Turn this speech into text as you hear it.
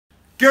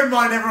Good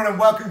morning everyone and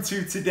welcome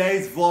to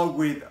today's vlog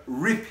with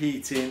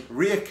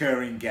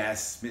reoccurring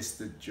guest,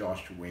 Mr.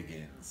 Josh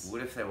Wiggins.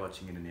 What if they're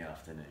watching it in the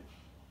afternoon?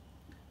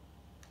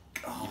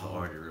 Oh, You've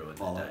already ruined the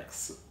day.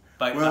 bollocks.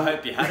 But Well, I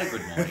hope you had a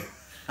good morning.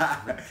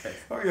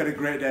 Well, we had a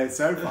great day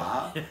so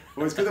far.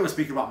 Well, it's good that we're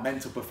speaking about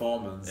mental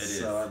performance. It is.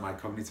 So my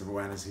cognitive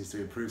awareness needs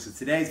to improve. So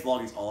today's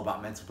vlog is all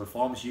about mental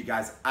performance. You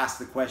guys ask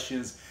the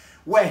questions.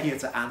 We're here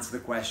to answer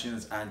the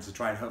questions and to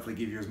try and hopefully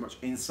give you as much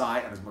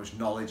insight and as much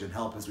knowledge and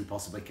help as we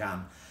possibly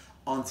can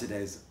on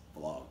today's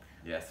vlog.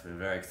 Yes, we're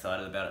very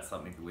excited about it,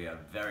 something that we are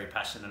very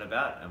passionate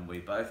about, and we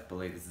both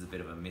believe this is a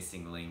bit of a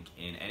missing link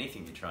in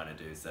anything you're trying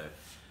to do. So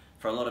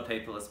for a lot of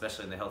people,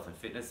 especially in the health and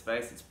fitness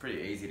space, it's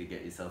pretty easy to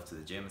get yourself to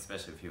the gym,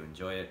 especially if you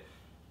enjoy it.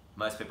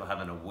 Most people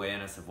have an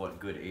awareness of what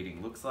good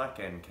eating looks like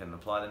and can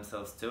apply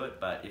themselves to it,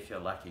 but if you're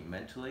lacking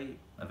mentally,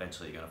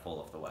 eventually you're going to fall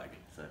off the wagon.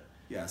 So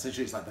yeah,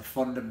 essentially it's like the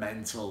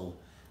fundamental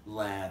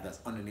layer that's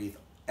underneath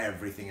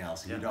everything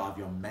else. If you don't have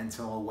your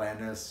mental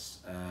awareness,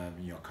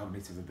 your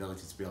cognitive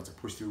ability to be able to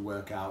push through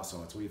workouts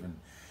or to even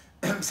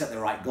set the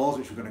right goals,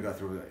 which we're going to go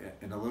through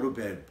in a little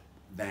bit,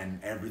 then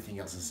everything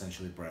else is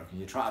essentially broken.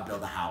 You try to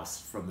build a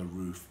house from the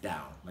roof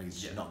down, like it's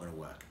just not going to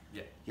work.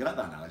 Yeah. You like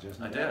that analogy?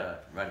 I do.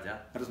 Write it down.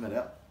 I just made it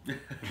up.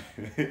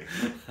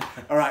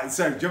 All right,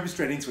 so jumping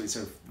straight into it. So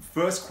the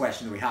first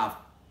question that we have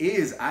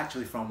is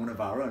actually from one of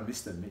our own,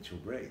 Mr. Mitchell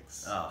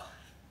Briggs. Oh,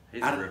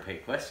 here's a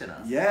repeat question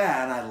asked.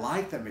 Yeah, and I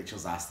like that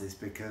Mitchell's asked this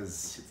You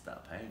because... should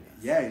start paying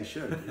us. Yeah, you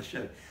should, you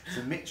should.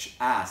 So Mitch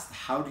asked,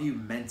 how do you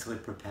mentally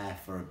prepare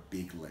for a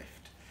big lift?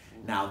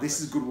 Now, this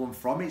is a good one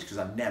from Mitch because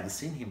I've never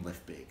seen him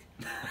lift big.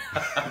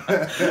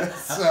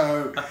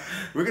 So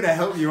we're going to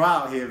help you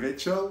out here,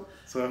 Mitchell.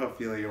 So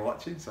hopefully you're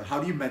watching. So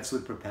how do you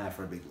mentally prepare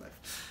for a big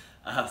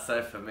lift?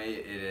 So for me,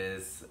 it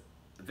is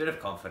a bit of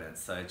confidence.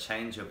 So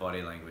change your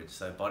body language.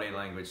 So body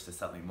language to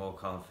something more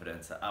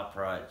confident. So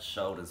upright,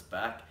 shoulders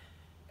back,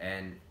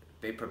 and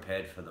be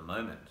prepared for the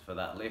moment, for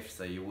that lift.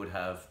 So you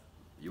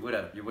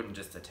wouldn't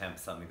just attempt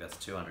something that's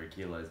 200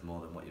 kilos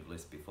more than what you've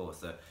lifted before.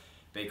 So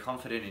be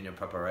confident in your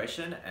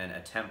preparation and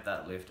attempt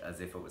that lift as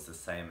if it was the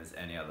same as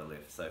any other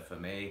lift. So for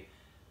me,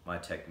 my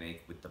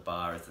technique with the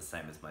bar is the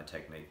same as my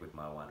technique with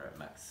my 1 rep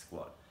max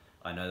squat.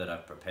 I know that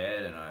I've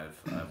prepared and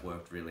I've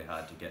worked really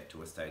hard to get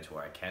to a stage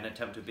where I can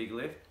attempt a big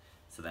lift.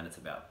 So then it's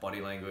about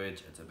body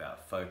language, it's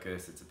about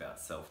focus, it's about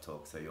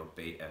self-talk. So your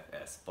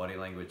BFS, body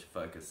language,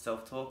 focus,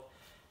 self-talk.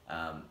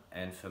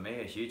 And for me,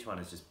 a huge one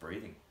is just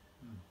breathing.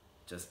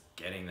 Just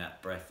getting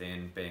that breath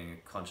in, being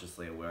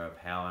consciously aware of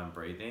how I'm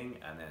breathing,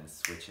 and then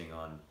switching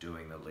on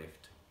doing the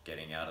lift,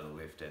 getting out of the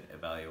lift and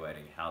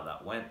evaluating how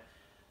that went.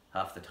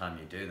 Half the time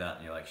you do that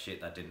and you're like, shit,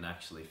 that didn't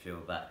actually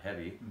feel that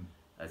heavy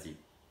as you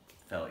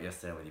felt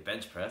yesterday with your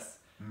bench press.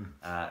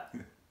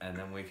 And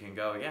then we can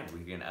go again.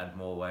 We can add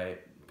more weight,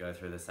 go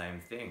through the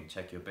same thing,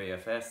 check your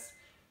BFS,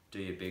 do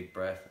your big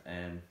breath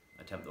and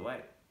attempt the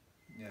weight.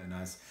 Yeah,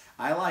 nice.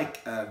 I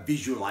like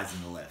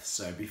visualizing the lift.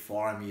 So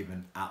before I'm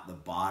even at the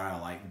bar, I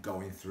like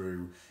going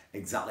through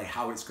exactly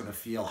how it's going to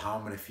feel, how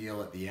I'm going to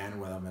feel at the end,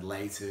 whether I'm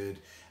elated,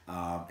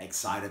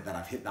 excited that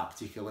I've hit that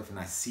particular lift, and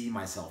I see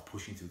myself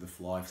pushing through the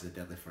floor if it's a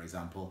deadlift, for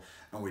example,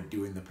 and we're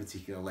doing the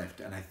particular lift.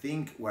 And I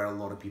think where a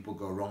lot of people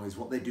go wrong is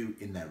what they do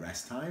in their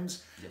rest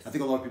times. Yes. I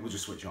think a lot of people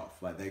just switch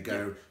off. Like they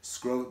go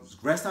scroll.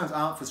 Rest times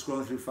aren't for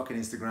scrolling through fucking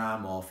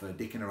Instagram or for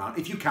dicking around.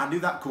 If you can do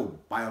that, cool.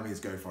 By all means,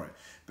 go for it.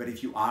 But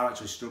if you are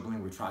actually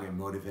struggling with trying to get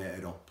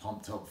motivated or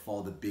pumped up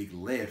for the big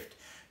lift,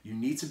 you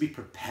need to be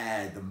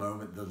prepared the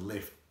moment the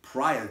lift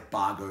prior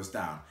bar goes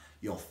down.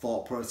 Your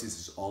thought process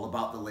is all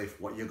about the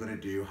lift, what you're going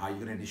to do, how you're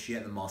going to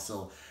initiate the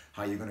muscle,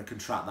 how you're going to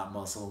contract that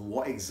muscle, and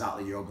what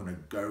exactly you're going to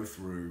go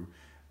through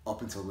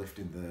up until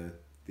lifting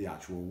the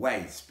actual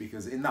weight.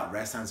 Because in that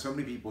rest time, so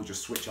many people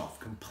just switch off,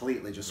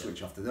 completely just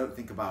switch off. They don't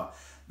think about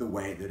the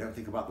weight, they don't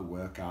think about the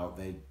workout,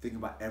 they think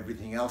about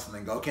everything else and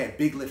then go, okay,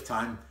 big lift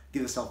time,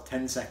 give yourself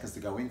 10 seconds to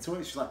go into it.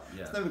 It's just like,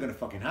 it's never going to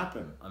fucking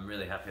happen. I'm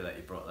really happy that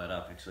you brought that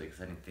up actually,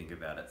 because I didn't think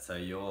about it. So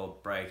your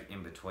break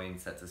in between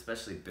sets,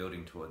 especially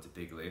building towards a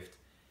big lift,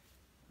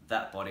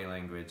 that body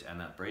language and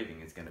that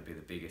breathing is going to be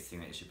the biggest thing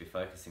that you should be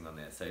focusing on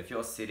there. So if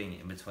you're sitting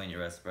in between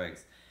your rest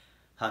breaks,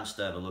 hunched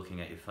over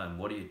looking at your phone,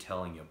 what are you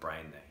telling your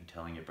brain there? You're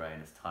telling your brain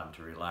it's time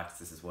to relax.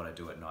 This is what I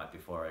do at night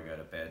before I go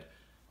to bed.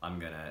 I'm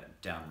going to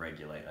down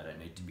regulate. I don't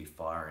need to be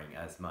firing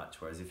as much.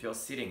 Whereas if you're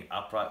sitting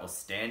upright or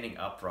standing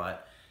upright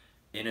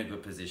in a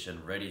good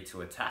position, ready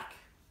to attack,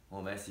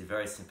 almost you're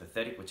very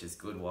sympathetic, which is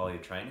good while you're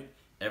training.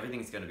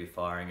 Everything's going to be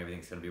firing.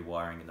 Everything's going to be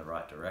wiring in the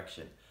right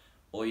direction.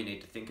 All you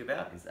need to think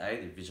about is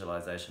A, the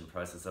visualization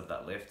process of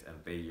that lift,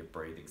 and B, your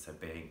breathing, so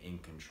being in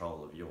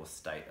control of your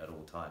state at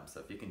all times. So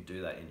if you can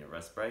do that in your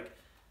rest break,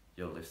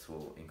 your lifts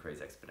will increase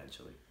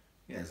exponentially.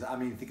 Yes, I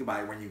mean, think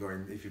about it when you go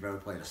in, if you've ever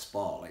played a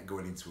sport, like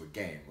going into a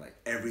game, like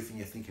everything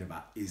you're thinking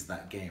about is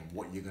that game,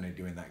 what you're going to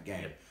do in that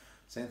game. Yep.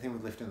 Same thing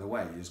with lifting the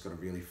weight, you just got to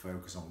really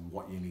focus on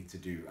what you need to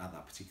do at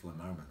that particular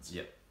moment.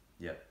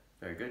 Yep,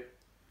 very good.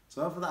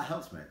 So hopefully that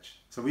helps, Mitch.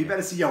 So we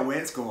better see your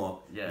weights go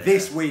up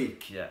this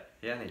week. Yeah,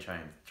 he only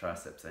trained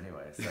triceps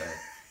anyway, so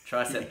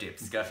tricep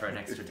dips, go for an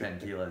extra 10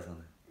 kilos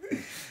on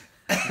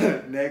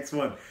Next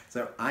one.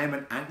 So I am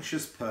an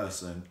anxious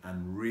person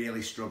and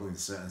really struggle in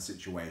certain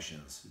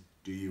situations.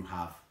 Do you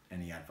have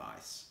any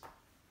advice?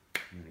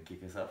 You want to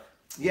kick us off?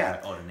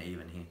 Yeah. Odd and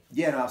even here.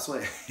 Yeah, no,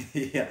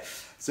 absolutely. Yeah.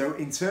 So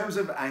in terms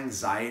of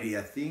anxiety,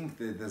 I think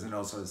that there's an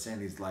also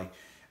saying is like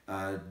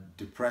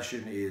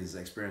depression is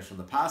experience from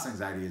the past.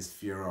 Anxiety is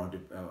fear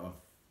of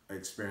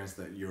experience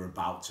that you're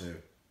about to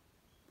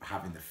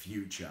have in the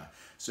future.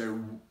 So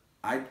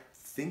I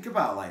think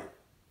about like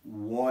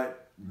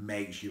what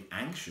makes you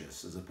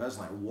anxious as a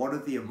person. Like what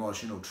are the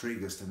emotional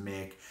triggers to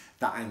make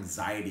that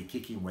anxiety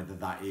kick in, whether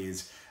that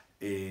is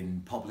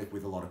in public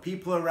with a lot of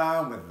people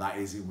around, whether that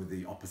is in with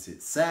the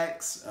opposite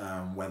sex,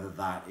 whether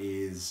that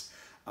is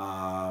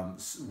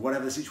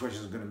whatever the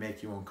situation is going to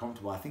make you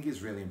uncomfortable. I think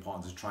it's really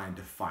important to try and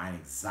define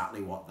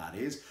exactly what that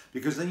is,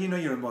 because then you know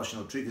your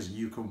emotional triggers and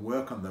you can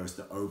work on those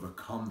to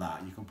overcome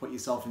that. You can put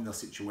yourself in those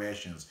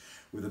situations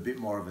with a bit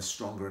more of a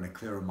stronger and a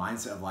clearer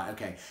mindset of like,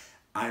 okay,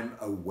 I'm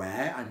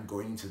aware I'm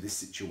going into this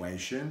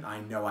situation. I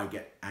know I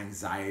get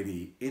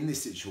anxiety in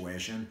this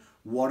situation.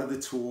 What are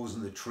the tools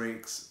and the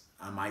tricks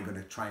am I going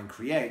to try and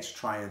create to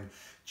try and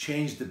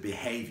change the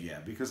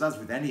behavior? Because as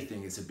with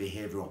anything, it's a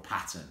behavioral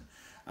pattern.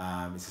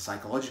 It's a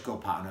psychological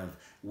pattern of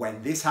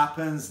when this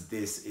happens,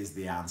 this is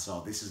the answer.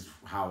 This is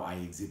how I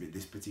exhibit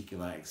this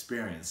particular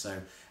experience. So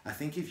I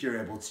think if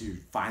you're able to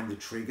find the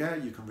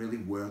trigger, you can really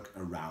work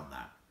around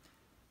that.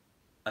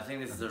 I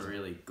think this is a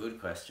really good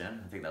question.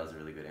 I think that was a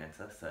really good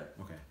answer. So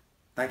okay,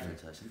 thank you.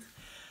 Congratulations.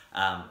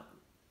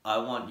 I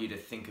want you to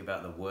think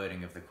about the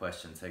wording of the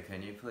question. So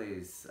can you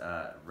please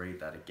read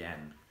that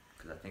again?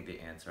 Because I think the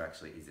answer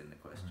actually is in the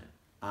question.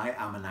 I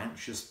am an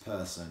anxious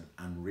person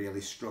and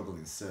really struggle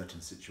in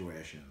certain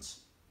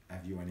situations.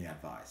 Have you any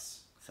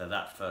advice? So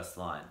that first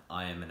line,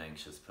 I am an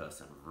anxious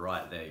person,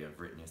 right there you've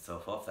written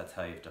yourself off. That's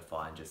how you've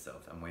defined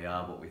yourself. And we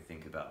are what we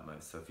think about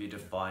most. So if you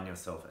define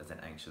yourself as an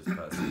anxious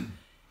person,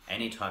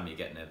 anytime you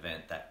get an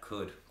event that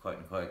could, quote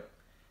unquote,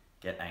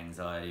 get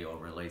anxiety or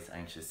release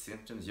anxious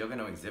symptoms, you're going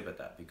to exhibit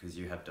that because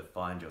you have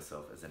defined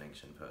yourself as an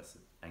anxious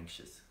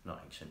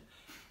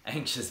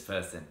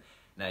person.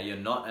 Now, you're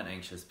not an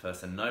anxious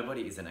person.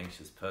 Nobody is an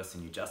anxious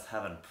person. You just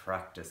haven't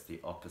practiced the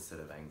opposite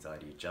of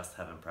anxiety. You just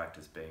haven't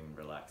practiced being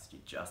relaxed. You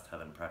just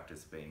haven't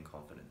practiced being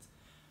confident.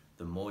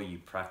 The more you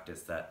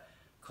practice that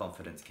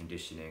confidence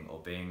conditioning or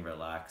being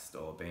relaxed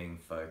or being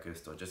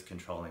focused or just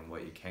controlling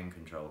what you can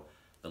control,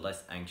 the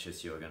less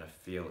anxious you're going to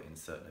feel in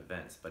certain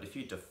events. But if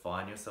you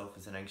define yourself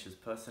as an anxious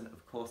person,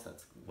 of course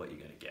that's what you're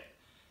going to get.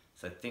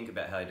 So think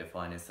about how you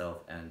define yourself,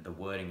 and the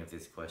wording of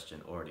this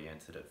question already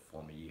answered it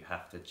for me. You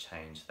have to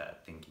change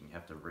that thinking. You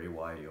have to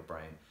rewire your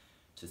brain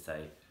to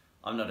say,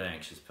 I'm not an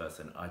anxious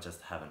person, I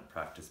just haven't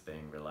practiced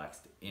being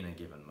relaxed in a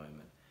given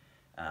moment.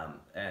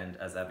 And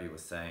as Abby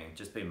was saying,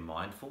 just be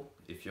mindful.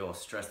 If you're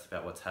stressed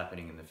about what's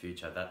happening in the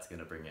future, that's going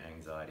to bring you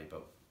anxiety.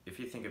 But if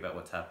you think about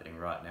what's happening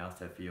right now,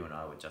 so if you and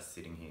I were just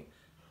sitting here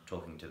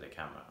talking to the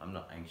camera, I'm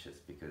not anxious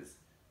because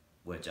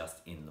we're just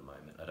in the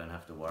moment. I don't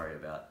have to worry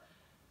about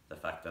the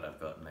fact that I've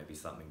got maybe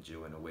something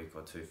due in a week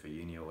or two for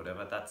uni or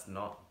whatever. That's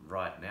not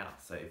right now.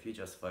 So if you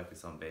just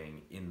focus on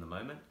being in the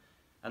moment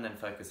and then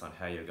focus on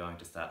how you're going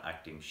to start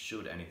acting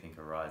should anything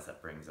arise that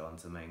brings on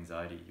some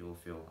anxiety, you'll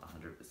feel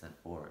 100%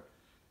 for it.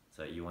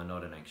 So you are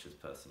not an anxious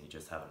person, you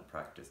just haven't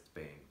practiced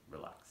being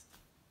relaxed.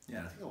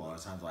 Yeah, I think a lot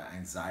of times like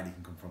anxiety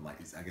can come from like,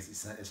 I guess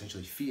it's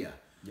essentially fear.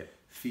 Yeah.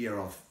 Fear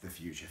of the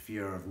future,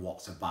 fear of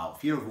what's about,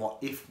 fear of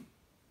what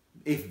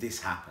if this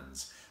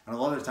happens. And a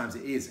lot of the times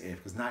it is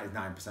if, because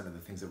 99% of the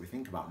things that we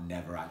think about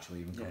never actually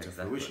even come to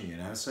fruition, you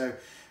know? So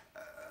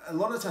a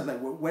lot of times, like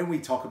when we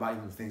talk about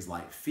even things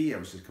like fear,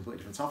 which is a completely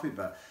different topic,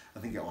 but I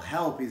think it will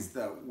help, is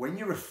that when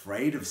you're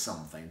afraid of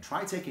something,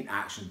 try taking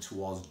action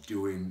towards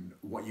doing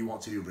what you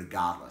want to do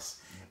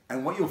regardless.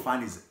 And what you'll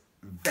find is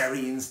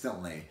very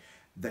instantly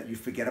that you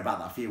forget about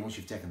that fear once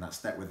you've taken that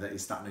step, whether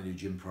it's starting a new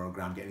gym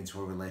program, getting into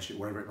a relationship,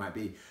 whatever it might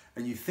be.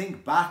 And you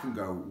think back and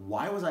go,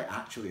 why was I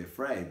actually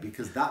afraid?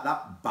 Because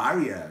that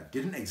barrier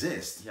didn't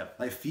exist. Yep.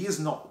 Like fear's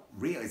not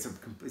real. It's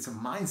a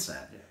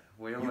mindset.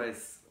 Yeah.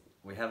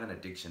 We have an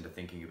addiction to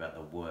thinking about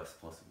the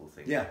worst possible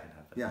thing that can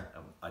happen. Yeah.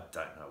 I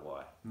don't know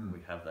why. We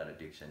have that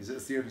addiction. Is it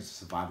a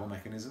survival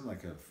mechanism?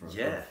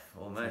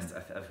 Almost.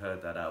 I've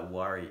heard that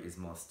worry is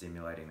more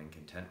stimulating than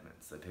contentment.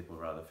 So people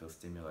rather feel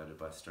stimulated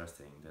by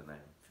stressing than they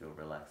feel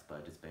relaxed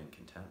by just being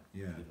content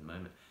in a given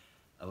moment.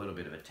 A little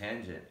bit of a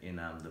tangent in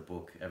the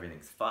book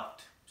Everything's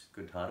Fucked, which is a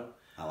good title.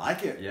 I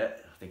like it. Yeah,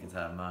 I think it's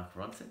Mark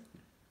Ronson,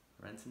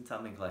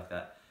 something like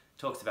that.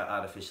 Talks about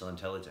artificial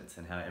intelligence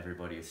and how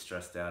everybody is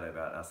stressed out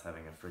about us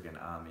having a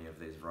friggin' army of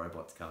these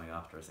robots coming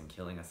after us and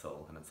killing us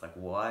all. And it's like,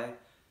 why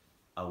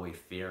are we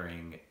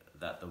fearing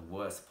that the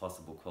worst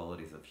possible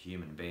qualities of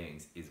human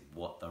beings is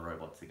what the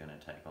robots are going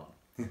to take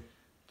on?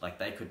 Like,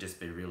 they could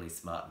just be really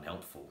smart and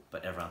helpful,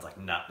 but everyone's like,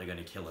 nah, they're going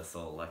to kill us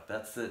all. Like,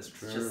 it's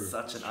just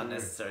such an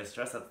unnecessary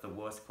stress. That's the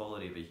worst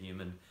quality of a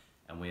human,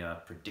 and we are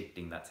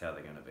predicting that's how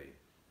they're going to be.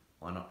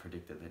 Why not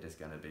predict that they're just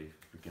going to be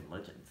freaking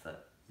legends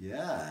that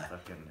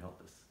fucking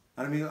help us?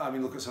 And I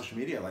mean, look at social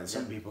media. Like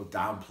some people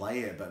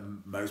downplay it, but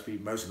most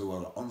of the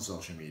world are on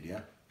social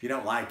media. If you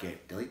don't like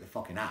it, delete the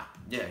fucking app.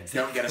 Yeah,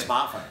 exactly. Don't get a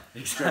smartphone.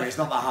 Exactly. It's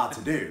not that hard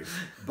to do.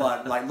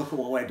 But like, look at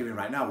what we're doing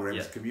right now. We're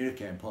able to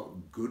communicate and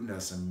put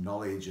goodness and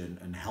knowledge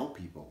and help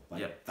people.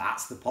 Like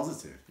that's the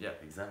positive. Yeah,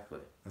 exactly.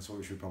 That's what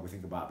we should probably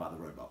think about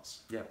the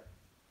robots. Yeah.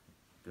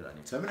 Good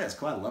idea. Terminator's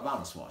cool. I love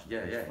Arnold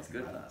Schwarzenegger. Yeah, it's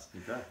good.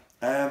 Good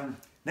guy.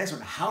 Next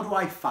one. How do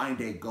I find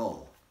a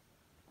goal?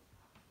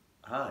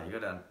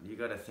 You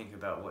gotta think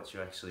about what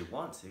you actually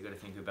want. So you gotta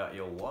think about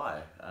your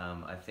why.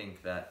 I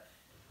think that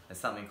there's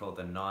something called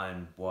the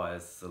 9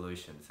 whys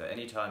solution. So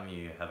anytime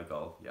you have a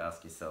goal, you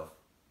ask yourself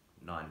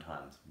 9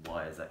 times,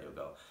 why is that your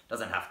goal?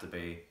 Doesn't have to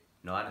be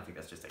 9. I think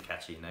that's just a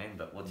catchy name.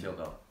 But what's your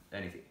goal?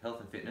 Anything.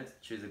 Health and fitness.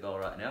 Choose a goal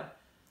right now.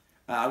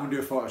 I want to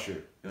do a photo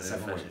shoot.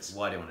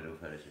 Why do you want to do a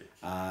photo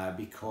shoot?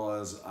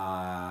 Because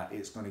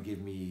it's going to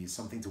give me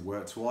something to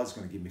work towards. It's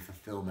going to give me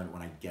fulfillment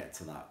when I get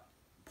to that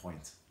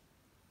point.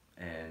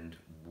 And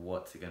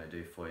what's it going to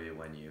do for you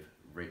when you've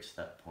reached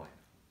that point?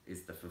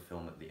 Is the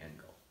fulfillment the end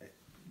goal?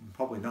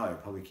 Probably not. I'll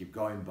probably keep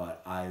going,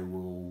 but I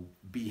will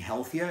be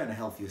healthier in a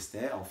healthier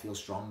state. I'll feel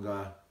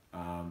stronger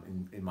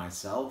in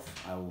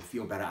myself. I will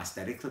feel better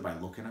aesthetically by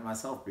looking at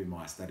myself, being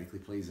more aesthetically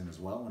pleasing as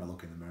well when I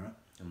look in the mirror.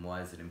 And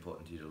why is it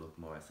important to you to look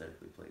more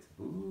aesthetically pleasing?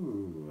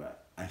 Ooh,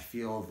 I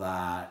feel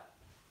that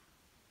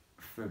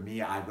for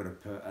me, I've got to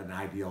put an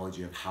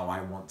ideology of how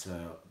I want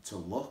to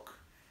look,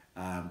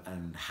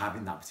 and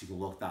having that particular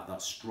look,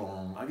 that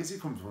strong. I guess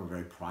it comes from a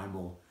very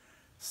primal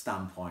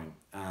standpoint.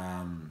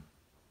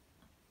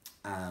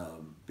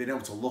 Being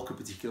able to look a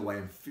particular way,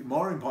 and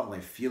more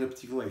importantly, feel a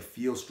particular way,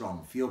 feel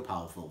strong, feel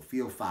powerful,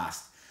 feel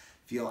fast,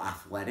 feel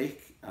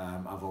athletic.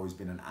 I've always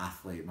been an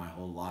athlete my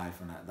whole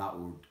life, and that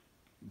would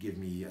give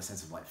me a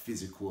sense of like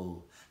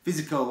physical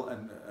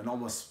and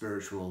almost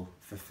spiritual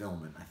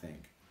fulfillment, I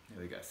think. There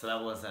we go. So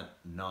that wasn't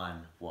 9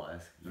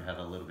 whys. You have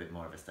a little bit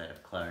more of a state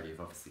of clarity. You've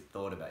obviously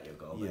thought about your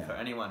goal. But for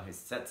anyone who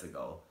sets a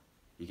goal,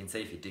 you can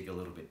see if you dig a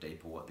little bit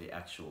deeper what the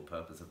actual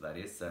purpose of that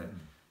is. So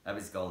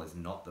Abby's goal is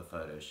not the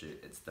photo shoot.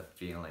 It's the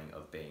feeling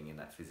of being in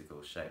that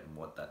physical shape and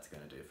what that's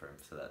going to do for him.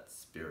 So that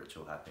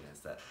spiritual happiness,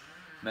 that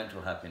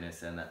mental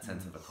happiness, and that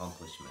sense of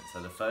accomplishment.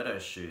 So the photo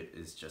shoot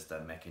is just a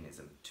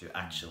mechanism to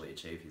actually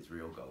achieve his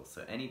real goal.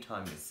 So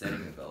anytime you're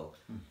setting a goal,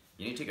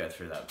 you need to go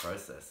through that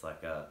process.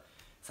 Like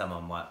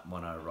someone might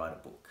want to write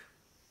a book.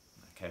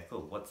 Okay,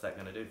 cool. What's that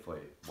going to do for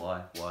you?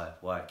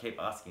 Why? Keep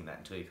asking that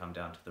until you come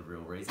down to the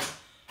real reason.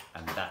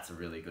 And that's a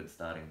really good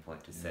starting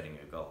point to setting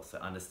a goal. So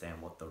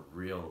understand what the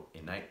real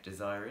innate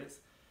desire is,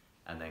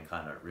 and then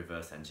kind of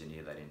reverse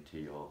engineer that into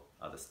your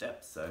other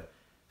steps. So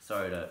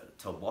sorry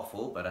to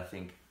waffle, but I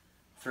think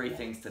 3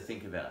 things to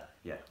think about.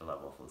 Yeah, I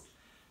love waffles.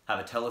 Have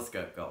a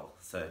telescope goal.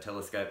 So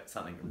telescope,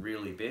 something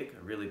really big,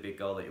 a really big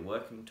goal that you're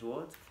working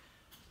towards.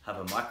 Have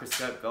a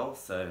microscope goal,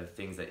 so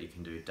things that you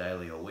can do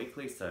daily or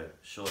weekly, so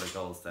shorter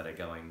goals that are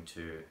going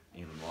to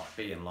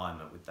be in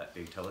alignment with that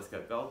big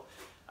telescope goal.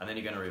 And then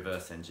you're going to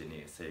reverse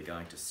engineer, so you're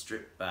going to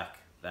strip back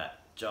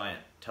that giant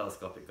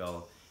telescopic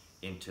goal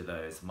into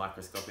those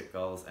microscopic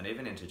goals and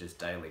even into just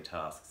daily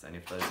tasks. And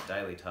if those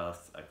daily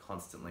tasks are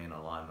constantly in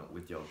alignment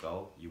with your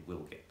goal, you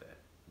will get there.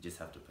 You just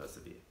have to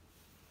persevere.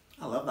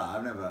 I love that.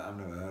 I've never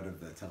heard of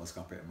the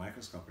telescopic and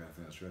microscopic. I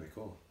think that's really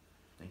cool.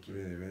 Thank you.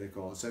 Really, really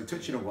cool. So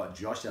touching on what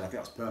Josh said, I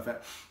think that's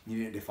perfect. You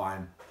need to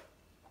define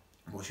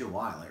what's your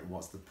why, like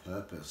what's the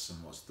purpose,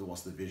 and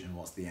what's the vision,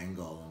 what's the end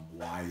goal, and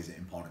why is it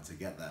important to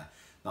get there.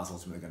 That's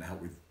ultimately going to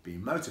help with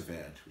being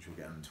motivated, which we'll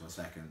get into a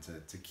second,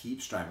 to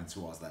keep striving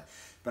towards that.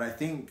 But I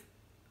think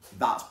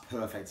that's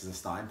perfect as a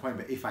starting point.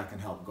 But if I can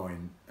help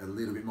going a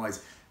little bit more,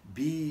 is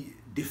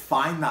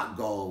define that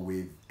goal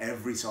with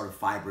every sort of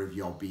fiber of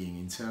your being,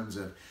 in terms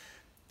of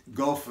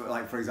go for,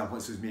 like, for example,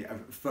 this was me, a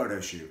photo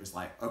shoot. It's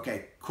like,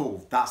 okay,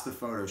 cool, that's the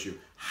photo shoot.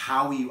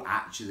 How are you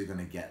actually going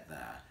to get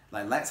there?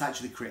 Like, let's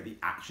actually create the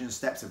action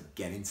steps of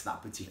getting to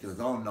that particular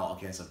goal. Not,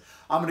 okay, so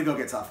I'm going to go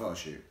get to that photo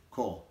shoot.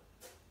 Cool.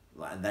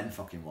 Like, and then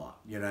fucking what?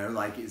 You know,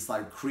 like, it's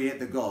like, create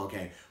the goal.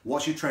 Okay,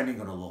 what's your training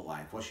going to look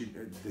like? What's your,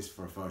 this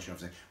for a photo shoot, I'm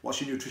saying, what's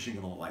your nutrition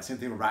going to look like? Same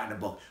thing with writing a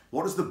book.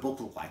 What does the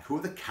book look like? Who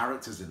are the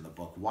characters in the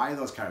book? Why are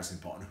those characters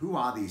important? Who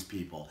are these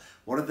people?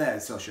 What are their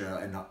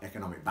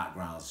socio-economic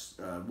backgrounds?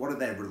 What are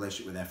their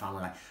relationship with their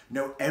family like?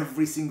 Know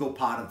every single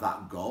part of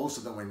that goal,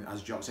 so that when,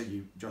 as Josh said,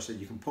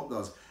 you can put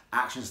those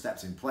action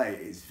steps in play.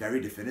 It's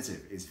very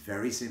definitive, it's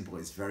very simple,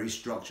 it's very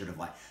structured, of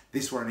like,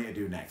 this is what I need to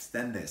do next,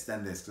 then this,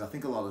 because I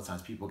think a lot of the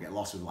times people get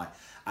lost with like,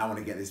 I want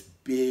to get this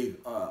big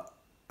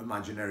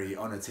imaginary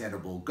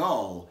unattainable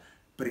goal,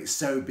 but it's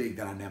so big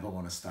that I never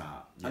want to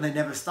start. And they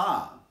never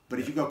start. But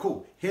if you go,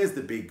 cool, here's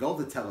the big goal,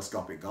 the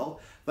telescopic goal,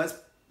 let's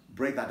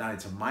break that down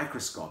into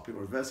microscopic,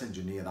 reverse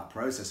engineer that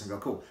process and go,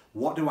 cool,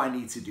 what do I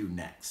need to do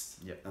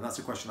next? And that's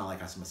a question I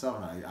like asking myself,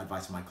 and I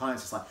advise my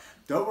clients. It's like,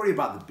 don't worry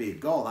about the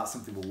big goal, that's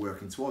something we're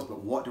working towards,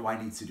 but what do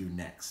I need to do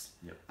next?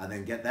 And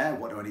then get there,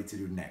 what do I need to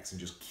do next? And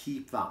just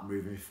keep that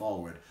moving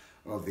forward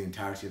over the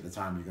entirety of the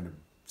time you're going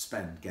to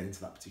spend getting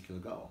to that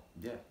particular goal.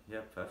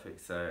 Yeah,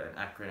 perfect. So an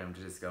acronym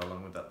to just go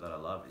along with that I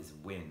love is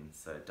WIN.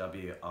 So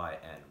WIN.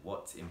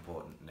 What's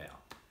important now?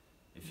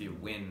 If you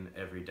win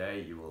every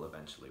day, you will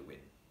eventually win.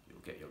 You'll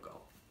get your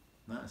goal.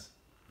 Nice.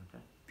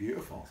 Okay.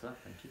 Beautiful. So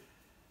thank you.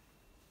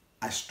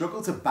 I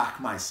struggle to back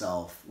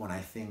myself when I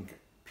think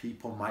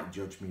people might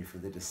judge me for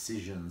the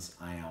decisions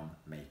I am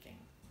making.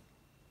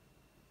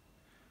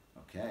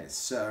 Okay,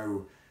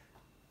 so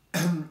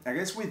I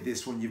guess with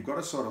this one, you've got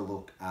to sort of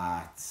look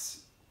at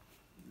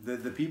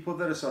the people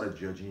that are sort of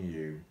judging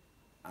you.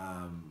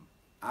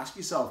 Ask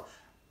yourself,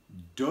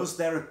 does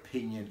their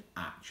opinion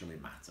actually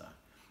matter?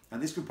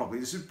 And this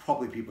is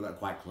probably people that are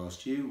quite close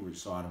to you,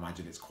 so I'd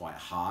imagine it's quite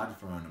hard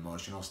from an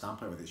emotional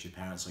standpoint, whether it's your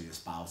parents or your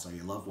spouse or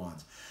your loved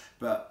ones.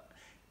 But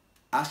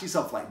ask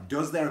yourself, like,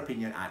 does their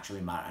opinion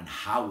actually matter, and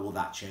how will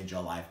that change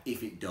your life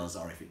if it does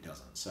or if it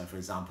doesn't? So for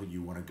example,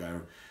 you want to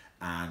go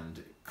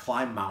and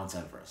climb Mount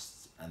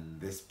Everest, and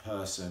this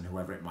person,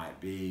 whoever it might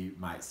be,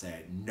 might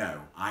say,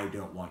 no, I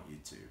don't want you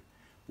to.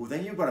 Well,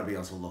 then you've got to be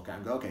able to look at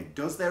and go, okay,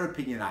 does their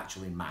opinion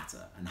actually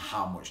matter, and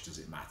how much does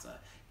it matter?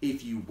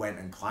 If you went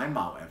and climbed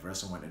Mount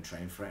Everest and went and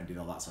trained for it and did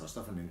all that sort of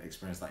stuff and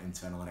experienced that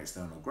internal and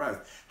external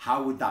growth,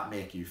 how would that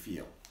make you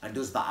feel? And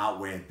does that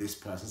outweigh this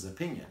person's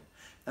opinion?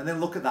 And then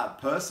look at that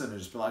person and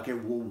just be like, okay,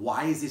 well,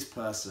 why is this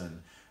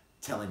person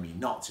telling me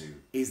not to?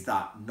 Is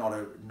that not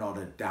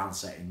a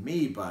downset in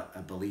me, but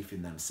a belief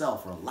in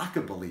themselves, or a lack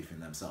of belief in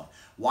themselves?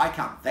 Why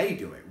can't they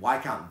do it? Why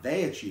can't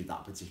they achieve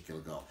that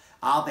particular goal?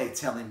 Are they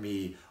telling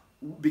me,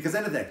 because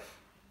at the end of the day,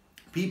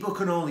 people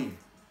can only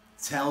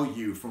tell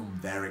you from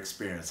their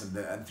experience,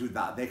 and through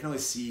that, they can only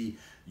see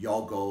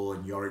your goal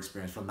and your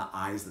experience from the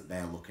eyes that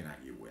they're looking at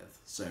you with.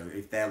 So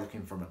if they're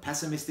looking from a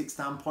pessimistic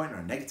standpoint or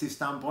a negative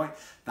standpoint,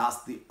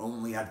 that's the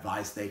only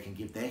advice they can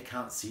give. They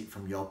can't see it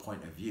from your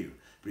point of view.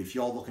 But if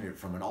you're looking at it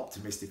from an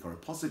optimistic or a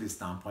positive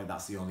standpoint,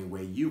 that's the only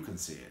way you can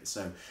see it.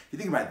 So if you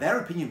think about it, their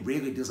opinion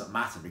really doesn't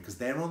matter, because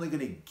they're only going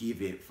to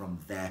give it from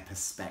their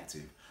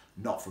perspective,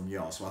 not from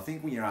yours. So I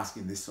think when you're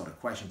asking this sort of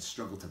question, to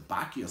struggle to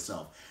back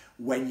yourself,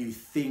 when you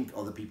think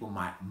other people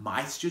might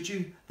judge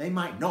you, they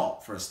might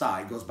not. For a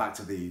start, it goes back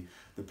to the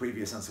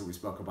previous answer we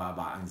spoke about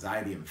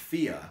anxiety and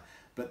fear,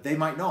 but they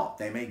might not.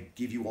 They may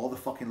give you all the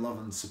fucking love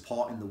and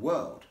support in the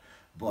world.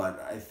 But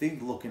I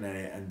think looking at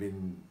it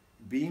and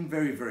being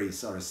very, very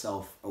sort of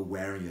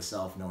self-aware of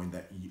yourself, knowing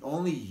that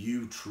only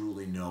you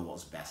truly know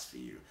what's best for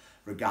you,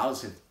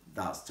 regardless if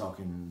that's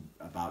talking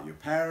about your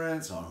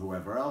parents or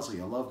whoever else or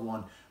your loved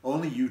one,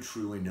 only you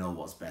truly know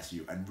what's best for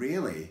you. And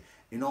really,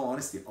 in all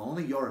honesty,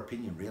 only your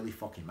opinion really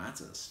fucking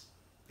matters.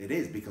 It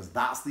is, because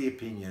that's the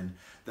opinion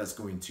that's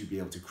going to be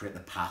able to create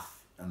the path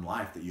and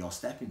life that you're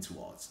stepping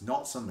towards,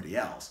 not somebody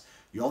else.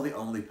 You're the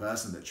only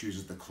person that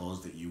chooses the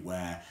clothes that you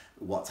wear,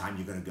 what time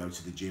you're going to go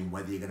to the gym,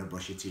 whether you're going to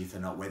brush your teeth or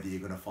not, whether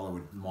you're going to follow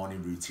a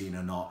morning routine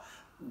or not,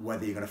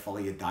 whether you're going to follow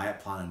your diet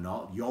plan or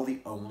not. You're the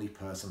only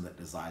person that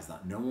decides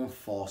that. No one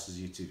forces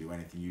you to do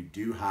anything. You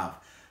do have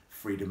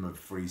freedom of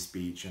free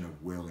speech and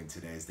of will in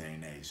today's day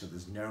and age. So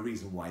there's no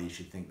reason why you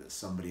should think that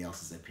somebody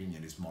else's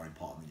opinion is more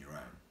important than your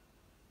own.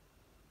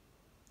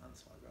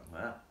 That's what I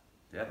got. Wow.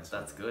 Yeah,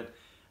 that's good.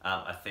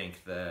 I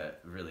think the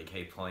really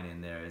key point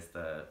in there is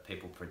the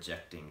people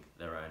projecting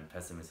their own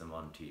pessimism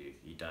onto you.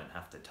 You don't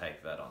have to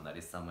take that on. That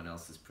is someone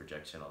else's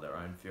projection or their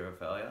own fear of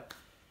failure.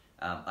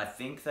 I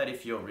think that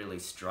if you're really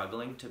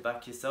struggling to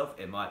back yourself,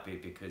 it might be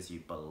because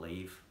you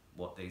believe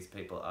what these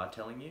people are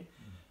telling you.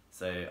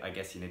 So I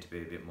guess you need to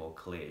be a bit more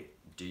clear.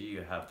 Do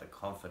you have the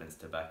confidence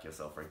to back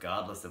yourself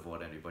regardless of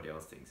what anybody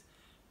else thinks?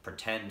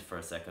 Pretend for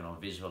a second or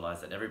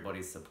visualize that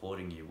everybody's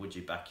supporting you. Would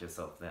you back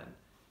yourself then?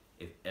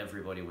 If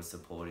everybody was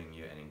supporting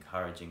you and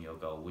encouraging your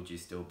goal, would you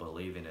still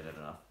believe in it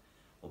enough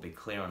or be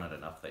clear on it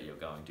enough that you're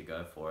going to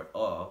go for it?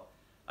 Or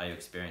are you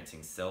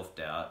experiencing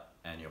self-doubt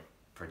and you're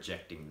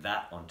projecting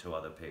that onto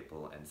other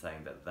people and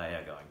saying that they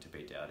are going to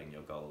be doubting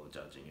your goal or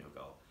judging your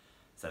goal?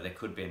 So there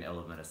could be an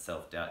element of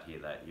self-doubt here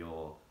that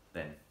you're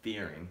then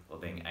fearing or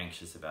being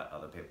anxious about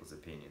other people's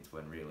opinions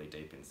when really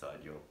deep inside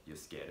you're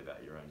scared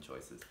about your own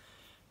choices.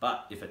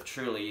 But if it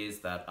truly is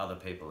that other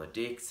people are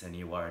dicks and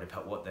you're worried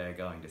about what they're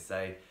going to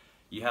say,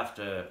 you have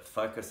to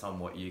focus on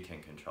what you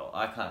can control.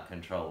 I can't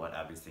control what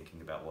Abby's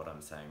thinking about what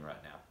I'm saying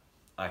right now.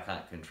 I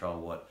can't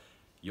control what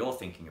you're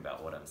thinking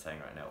about what I'm saying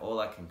right now. All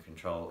I can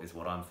control is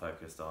what I'm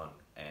focused on,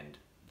 and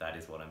that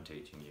is what I'm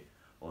teaching you,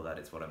 or that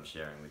is what I'm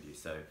sharing with you.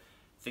 So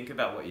think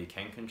about what you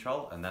can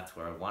control, and that's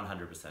where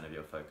 100% of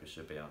your focus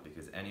should be on,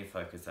 because any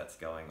focus that's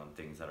going on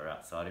things that are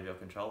outside of your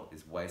control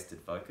is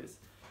wasted focus,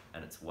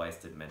 and it's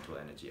wasted mental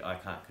energy. I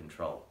can't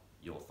control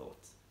your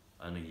thoughts.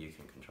 Only you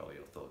can control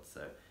your thoughts.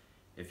 So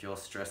if you're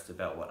stressed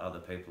about what other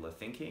people are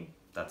thinking,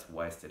 that's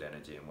wasted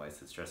energy and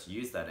wasted stress.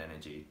 Use that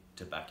energy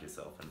to back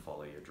yourself and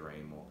follow your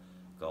dream or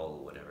goal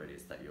or whatever it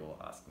is that you're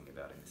asking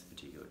about in this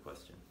particular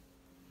question.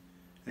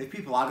 And if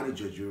people are going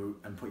to judge you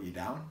and put you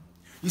down,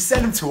 you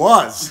send them to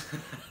us.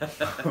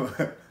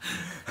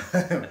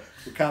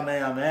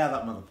 Kamehameha,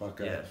 that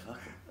motherfucker. Yeah,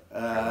 fuck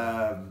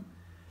it.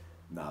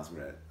 No, that's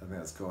great. I think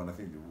that's cool. And I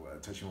think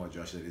touching on what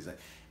Josh said is that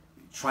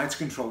trying to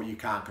control what you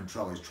can't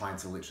control is trying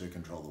to literally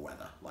control the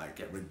weather.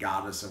 Like,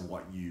 regardless of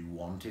what you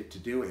want it to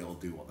do, it'll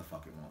do what the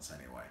fuck it wants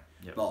anyway.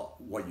 Yep.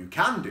 But what you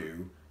can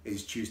do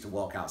is choose to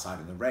walk outside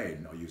in the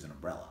rain or use an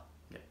umbrella.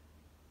 Yeah.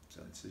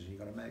 So the decision you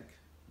got to make.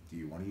 Do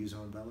you want to use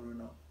an umbrella or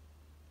not?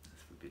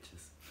 That's for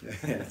bitches.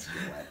 Yeah, that's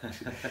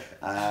a good way.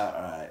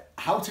 Alright.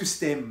 How to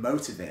stay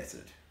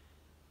motivated.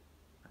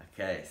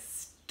 Okay,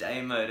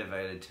 stay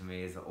motivated to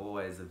me is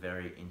always a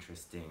very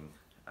interesting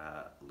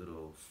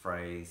little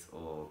phrase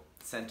or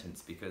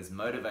sentence, because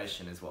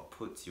motivation is what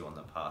puts you on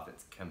the path.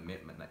 It's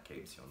commitment that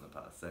keeps you on the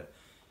path. So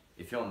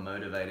if you're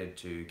motivated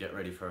to get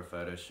ready for a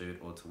photo shoot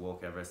or to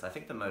walk Everest, I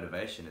think the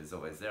motivation is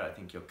always there. I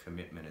think your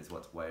commitment is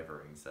what's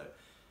wavering. So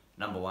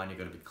number one, you've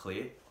got to be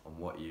clear on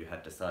what you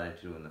had decided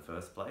to do in the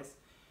first place.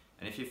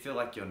 And if you feel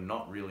like you're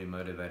not really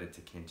motivated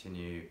to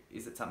continue,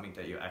 is it something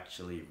that you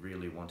actually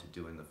really want to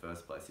do in the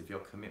first place? If your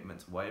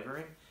commitment's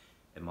wavering,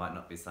 it might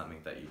not be something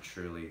that you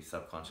truly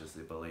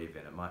subconsciously believe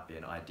in. It might be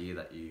an idea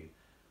that you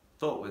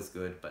thought was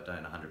good, but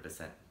don't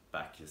 100%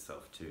 back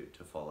yourself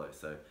to follow.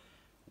 So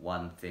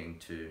one thing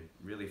to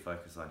really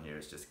focus on here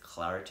is just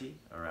clarity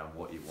around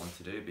what you want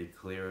to do. Be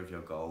clear of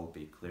your goal,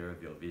 be clear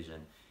of your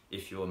vision.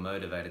 If you're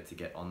motivated to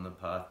get on the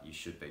path, you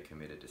should be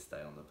committed to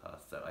stay on the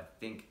path. So I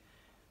think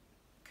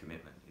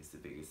commitment is the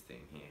biggest thing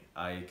here.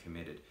 Are you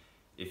committed?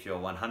 If you're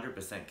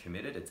 100%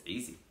 committed, it's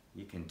easy.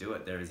 You can do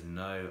it. There is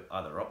no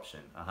other option.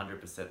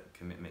 100%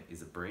 commitment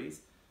is a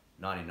breeze.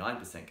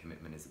 99%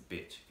 commitment is a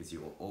bitch, because you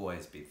will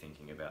always be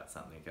thinking about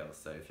something else.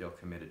 So if you're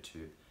committed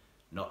to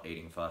not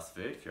eating fast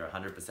food, if you're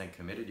 100%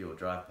 committed, you will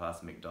drive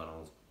past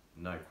McDonald's,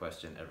 no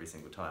question, every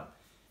single time.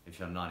 If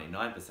you're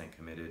 99%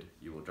 committed,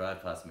 you will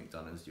drive past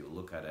McDonald's, you'll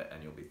look at it,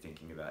 and you'll be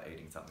thinking about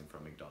eating something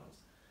from McDonald's.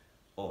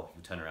 Or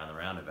you'll turn around the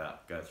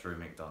roundabout, go through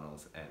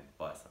McDonald's and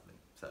buy something.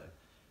 So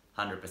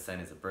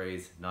 100% is a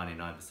breeze,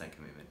 99%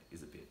 commitment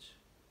is a bitch.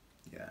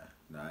 Yeah,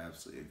 no, I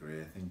absolutely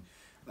agree. I think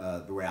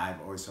the way I've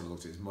always sort of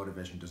looked at it is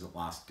motivation doesn't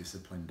last,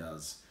 discipline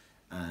does.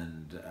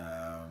 And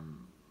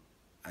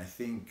I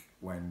think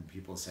when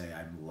people say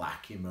I'm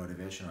lacking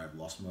motivation or I've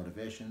lost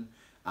motivation,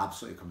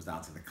 absolutely comes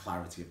down to the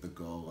clarity of the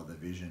goal or the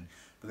vision.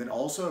 But then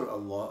also a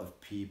lot of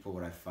people,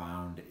 what I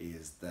found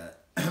is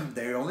that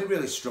they only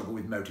really struggle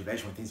with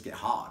motivation when things get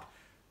hard.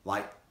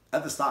 Like,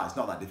 at the start, it's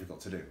not that difficult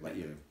to do. Like,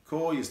 you're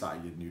cool, you start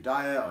your new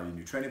diet or your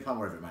new training plan,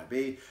 wherever it might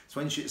be. It's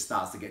when shit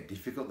starts to get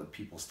difficult that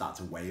people start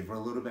to waver a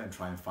little bit and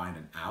try and find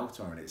an out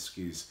or an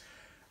excuse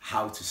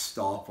how to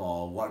stop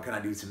or what can I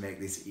do to make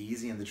this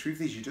easy. And the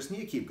truth is, you just need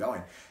to keep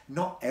going.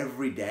 Not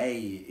every day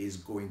is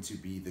going to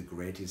be the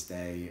greatest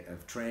day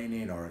of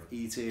training or of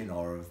eating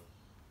or of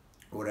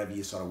whatever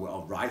you sort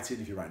of writing,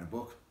 if you're writing a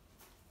book,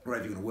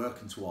 whatever you're going to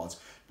working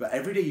towards. But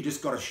every day you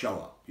just got to show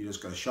up. You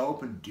just got to show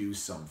up and do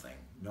something.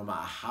 No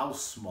matter how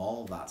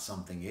small that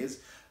something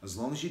is, as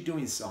long as you're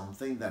doing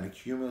something, then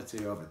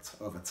accumulatively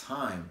over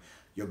time,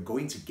 you're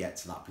going to get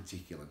to that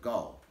particular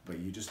goal. But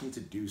you just need to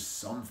do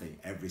something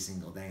every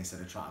single day instead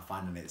of trying to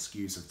find an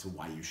excuse as to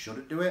why you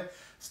shouldn't do it.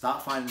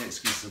 Start finding an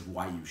excuse of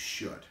why you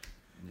should.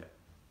 Yeah.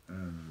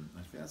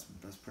 I think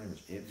that's pretty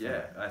much it.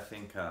 Yeah, I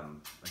think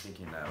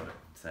you nailed it,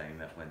 saying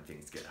that when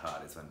things get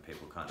hard is when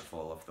people kind of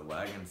fall off the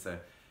wagon. So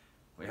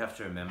we have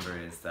to remember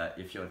is that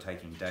if you're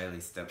taking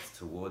daily steps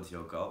towards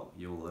your goal,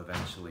 you will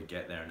eventually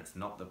get there. And it's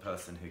not the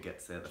person who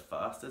gets there the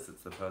fastest,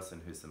 it's the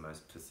person who's the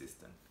most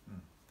persistent.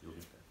 You'll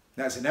get there.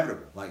 That's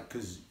inevitable, like,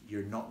 because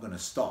you're not going to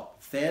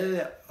stop.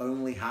 Failure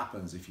only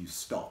happens if you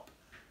stop.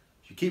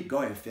 If you keep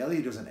going,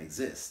 failure doesn't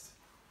exist.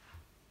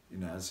 You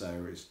know,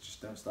 so it's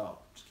just don't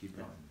stop. Just keep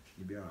going.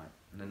 You'll be all right.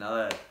 And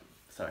another,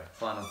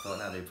 final thought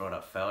now that you brought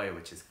up failure,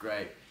 which is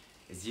great,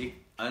 is you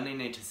only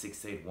need to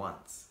succeed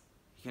once.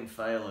 You can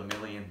fail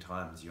 1,000,000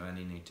 times. You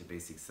only need to be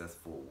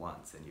successful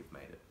once and you've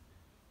made it.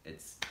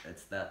 It's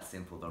that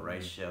simple. The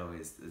ratio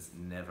is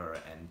never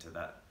an end to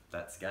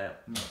that scale.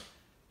 No.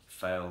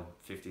 Fail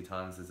 50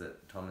 times, is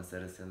it Thomas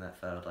Edison that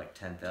failed like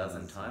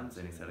 10,000 times?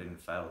 And he said, I didn't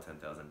fail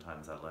 10,000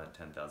 times, I learned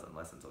 10,000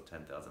 lessons or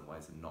 10,000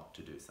 ways not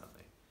to do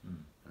something.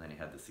 And then he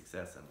had the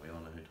success, and we all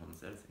know who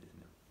Thomas Edison is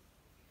now.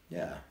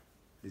 Yeah.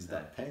 He's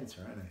that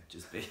painter, isn't he?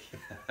 Just be.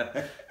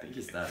 I think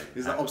he started.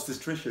 He's that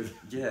obstetrician.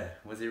 Yeah.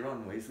 Was he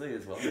Ron Weasley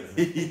as well?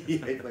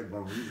 He ate like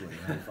Ron Weasley.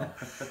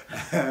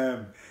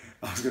 I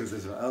was going to say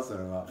something else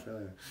there about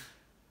failure.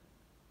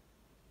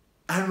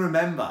 And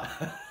remember,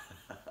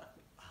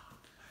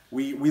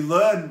 we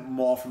learn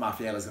more from our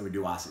failures than we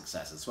do our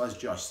successes. So as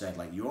Josh said,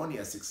 like, you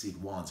only succeed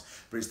once,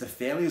 but it's the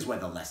failures where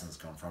the lessons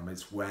come from.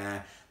 It's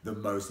where the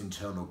most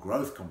internal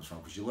growth comes from,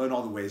 because you learn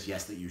all the ways,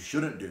 yes, that you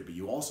shouldn't do, but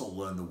you also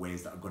learn the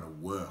ways that are going to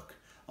work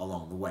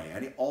along the way.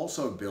 And it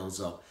also builds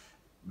up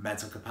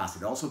mental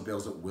capacity. It also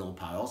builds up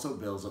willpower. It also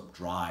builds up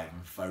drive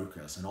and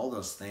focus and all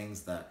those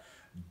things that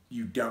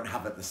you don't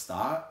have at the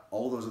start.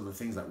 All those are the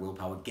things that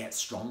willpower gets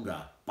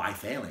stronger by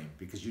failing,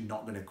 because you're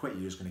not going to quit.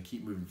 You're just going to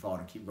keep moving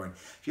forward and keep going.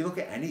 If you look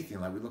at anything,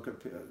 like we look at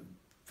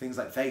things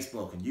like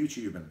Facebook and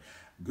YouTube and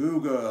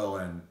Google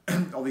and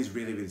all these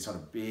really, really sort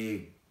of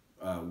big,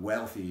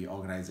 wealthy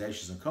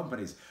organizations and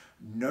companies,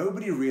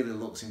 nobody really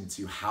looks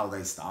into how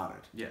they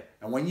started. Yeah.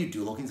 And when you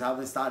do look into how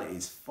they started,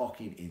 it's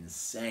fucking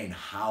insane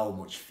how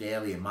much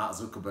failure Mark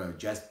Zuckerberg,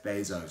 Jeff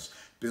Bezos,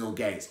 Bill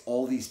Gates,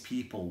 all these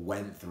people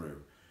went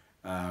through.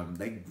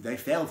 They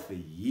failed for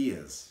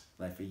years,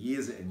 like for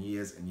years and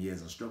years and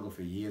years, and struggled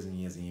for years and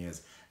years and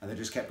years, and they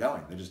just kept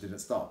going. They just didn't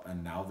stop,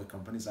 and now the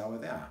companies are where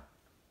they are.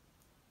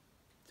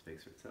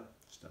 Speaks for itself.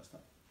 Just don't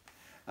stop.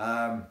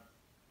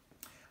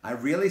 I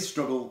really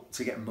struggle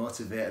to get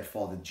motivated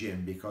for the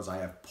gym because I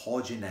have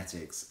poor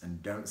genetics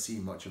and don't see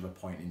much of a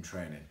point in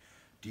training.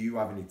 Do you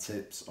have any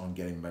tips on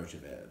getting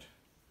motivated?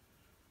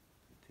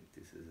 I think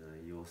this is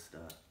your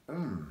start.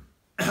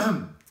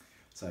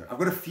 So I've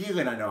got a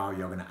feeling I know how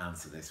you're going to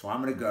answer this. So I'm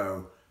going to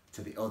go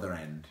to the other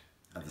end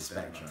of the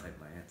spectrum. Take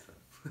my answer.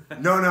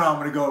 No, I'm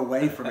going to go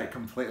away from it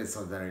completely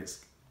so that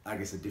it's, I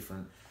guess, a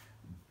different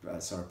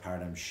sort of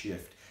paradigm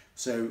shift.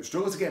 So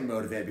struggle to get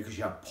motivated because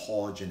you have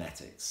poor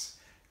genetics.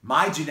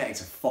 My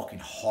genetics are fucking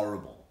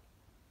horrible.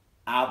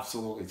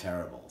 Absolutely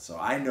terrible. So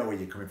I know where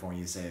you're coming from when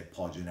you say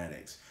poor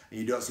genetics.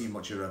 And you don't see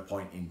much of a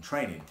point in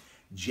training.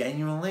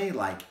 Genuinely,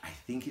 like, I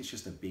think it's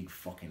just a big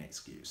fucking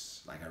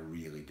excuse. Like, I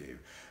really do.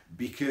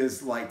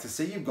 Because, like, to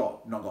say you've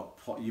got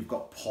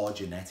poor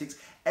genetics,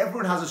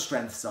 everyone has a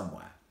strength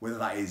somewhere. Whether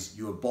that is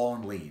you were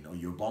born lean or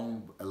you were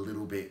born a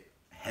little bit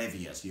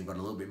heavier, so you've got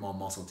a little bit more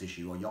muscle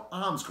tissue, or your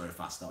arms grow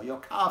faster, or your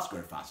calves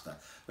grow faster,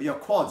 or your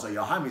quads, or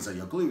your hammies, or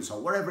your glutes,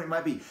 or whatever it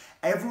might be.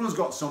 Everyone's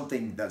got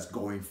something that's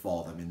going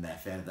for them in their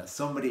favor that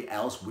somebody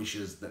else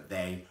wishes that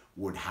they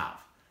would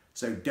have.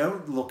 So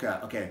don't look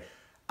at, okay,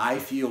 I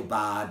feel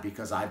bad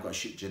because I've got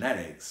shit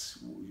genetics.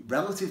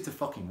 Relative to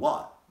fucking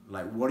what?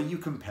 Like, what are you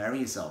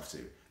comparing yourself to?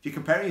 If you're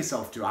comparing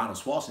yourself to Arnold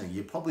Schwarzenegger,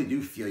 you probably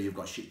do feel you've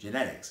got shit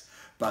genetics.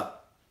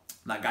 But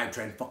that guy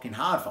trained fucking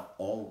hard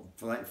for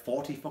like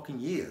 40 fucking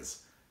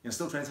years. You know,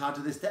 still trains hard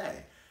to this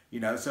day. You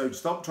know, so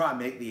stop trying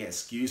to make the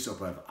excuse up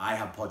of I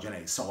have poor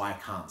genetics so I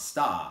can't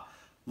start.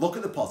 Look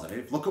at the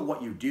positive, look at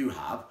what you do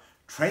have,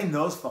 train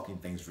those fucking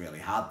things really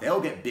hard.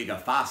 They'll get bigger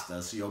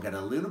faster, so you'll get a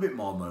little bit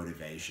more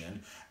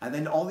motivation. And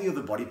then all the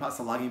other body parts,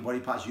 the lagging body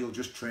parts, you'll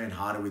just train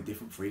harder with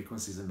different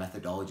frequencies and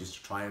methodologies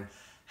to try and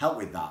help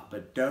with that.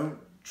 But don't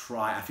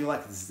try, I feel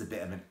like this is a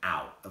bit of an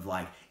out of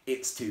like,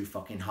 it's too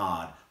fucking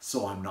hard,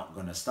 so I'm not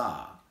gonna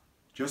start.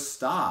 Just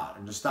start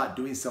and just start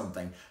doing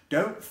something.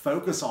 Don't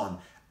focus on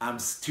I'm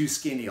too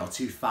skinny or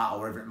too fat or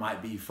whatever it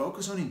might be.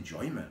 Focus on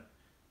enjoyment.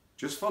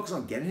 Just focus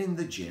on getting in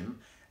the gym.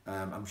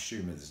 I'm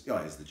assuming it's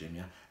the gym,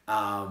 yeah.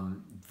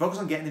 Focus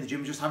on getting in the gym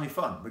and just having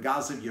fun.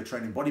 Regardless if you're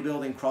training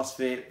bodybuilding,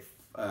 CrossFit,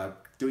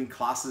 doing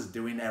classes,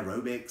 doing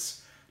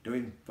aerobics,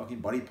 doing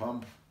fucking body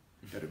pump.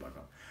 Don't do body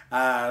pump.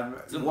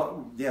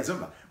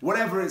 Zumba.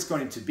 Whatever it's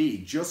going to be,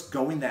 just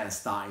go in there and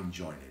start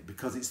enjoying it,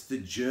 because it's the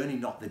journey,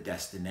 not the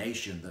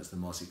destination, that's the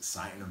most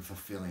exciting and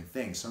fulfilling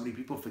thing. So many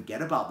people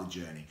forget about the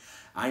journey.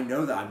 I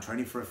know that I'm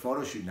training for a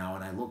photo shoot now,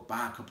 and I look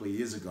back a couple of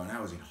years ago and I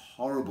was in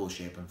horrible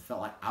shape and felt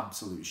like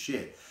absolute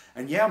shit.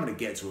 And yeah, I'm going to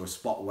get to a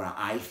spot where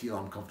I feel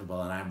I'm comfortable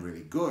and I'm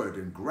really good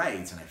and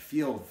great and I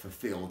feel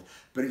fulfilled,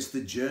 but it's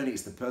the journey,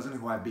 it's the person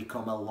who I've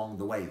become along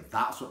the way.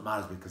 That's what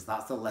matters, because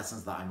that's the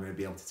lessons that I'm going to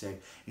be able to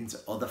take into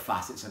other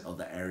facets and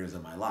other areas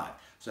of my life.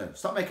 So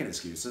stop making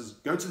excuses.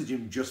 Go to the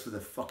gym just for the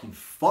fucking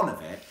fun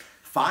of it.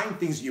 Find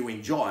things you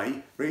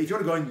enjoy. If you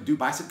want to go and do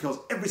bicep curls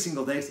every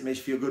single day so it makes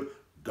you feel good,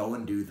 go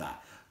and do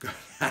that.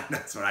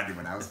 That's what I did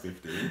when I was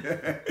 15.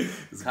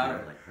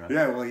 Currently, right?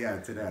 Yeah, well, yeah,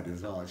 today I do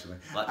as well, actually.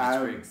 Like Mitch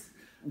Briggs.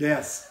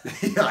 Yes,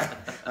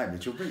 like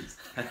Mitchell Briggs.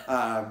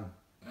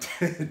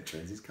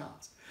 Trains his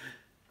cars.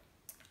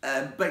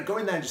 But go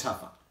in there and just have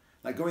fun.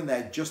 Like, go in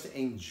there just to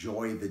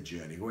enjoy the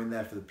journey. Go in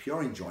there for the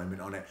pure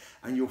enjoyment on it,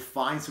 and you'll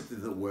find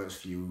something that works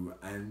for you,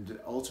 and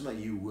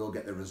ultimately you will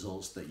get the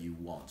results that you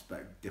want.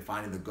 But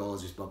defining the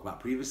goals we spoke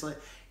about previously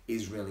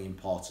is really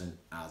important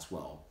as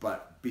well.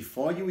 But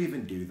before you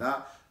even do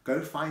that,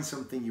 go find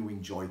something you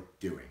enjoy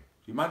doing.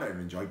 You might not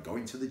even enjoy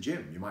going to the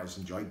gym. You might just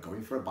enjoy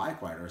going for a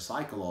bike ride or a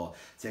cycle, or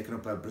taking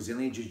up a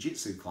Brazilian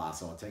Jiu-Jitsu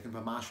class, or taking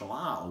up a martial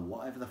art, or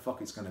whatever the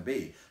fuck it's going to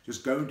be.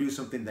 Just go and do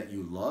something that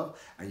you love,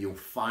 and you'll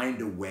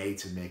find a way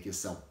to make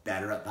yourself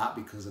better at that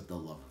because of the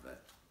love of it.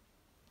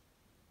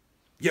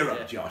 You're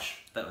up, Josh.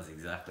 That was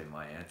exactly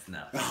my answer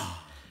now.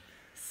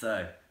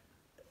 So,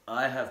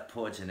 I have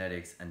poor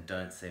genetics and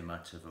don't see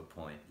much of a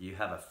point. You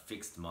have a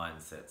fixed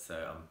mindset,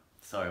 so I'm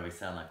sorry we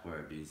sound like we're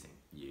abusing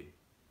you.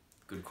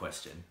 Good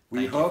question.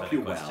 We hope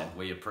you're well.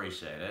 We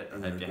appreciate it. I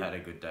hope you had a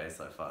good day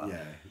so far.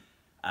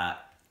 Yeah.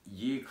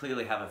 You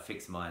clearly have a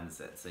fixed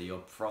mindset, so you're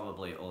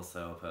probably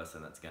also a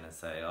person that's going to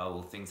say, oh,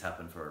 well, things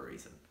happen for a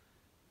reason.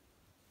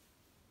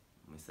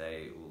 We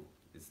say, well,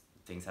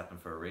 things happen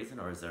for a reason,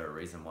 or is there a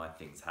reason why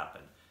things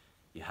happen?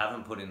 You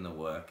haven't put in the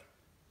work,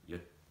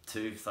 you're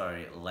too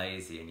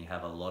lazy, and you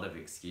have a lot of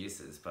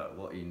excuses, but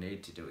what you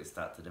need to do is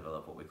start to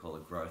develop what we call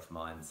a growth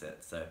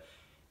mindset. So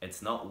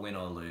it's not win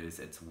or lose,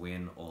 it's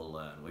win or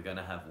learn. We're going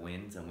to have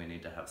wins, and we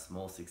need to have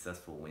small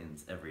successful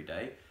wins every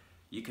day.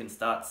 You can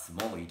start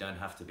small. You don't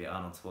have to be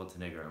Arnold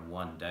Schwarzenegger in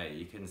one day.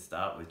 You can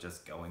start with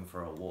just going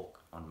for a walk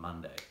on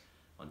Monday,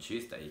 On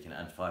Tuesday, you can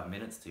add 5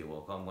 minutes to your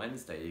walk. On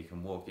Wednesday, you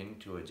can walk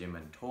into a gym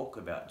and talk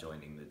about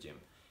joining the gym.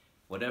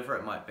 Whatever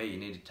it might be, you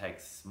need to take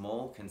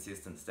small,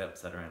 consistent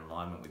steps that are in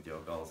alignment with your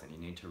goals, and you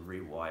need to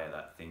rewire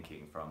that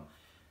thinking from,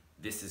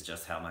 this is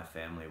just how my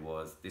family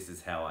was, this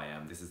is how I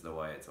am, this is the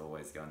way it's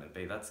always going to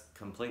be. That's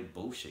complete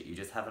bullshit. You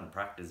just haven't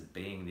practiced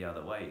being the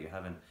other way. You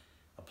haven't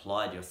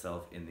applied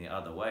yourself in the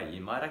other way.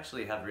 You might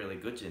actually have really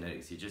good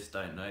genetics, you just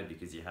don't know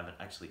because you haven't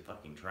actually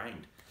fucking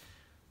trained.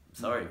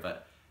 Sorry,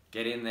 but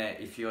get in there.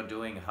 If you're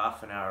doing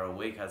half an hour a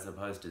week as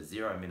opposed to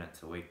 0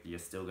 minutes a week, you're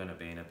still going to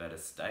be in a better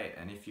state.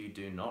 And if you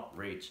do not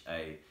reach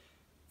a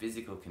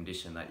physical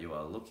condition that you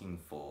are looking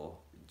for,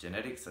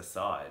 genetics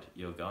aside,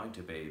 you're going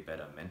to be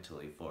better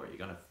mentally for it. You're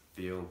going to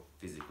feel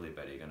physically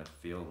better. You're going to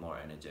feel more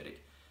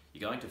energetic.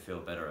 You're going to feel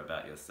better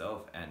about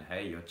yourself. And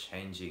hey, you're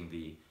changing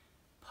the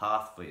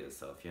path for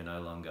yourself. You're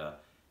no longer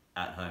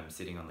at home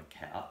sitting on the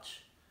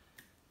couch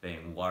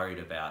being worried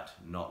about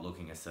not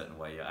looking a certain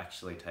way. You're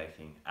actually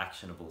taking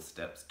actionable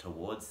steps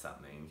towards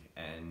something,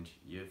 and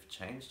you've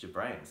changed your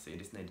brain. So you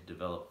just need to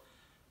develop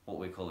what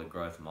we call a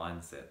growth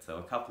mindset. So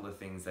a couple of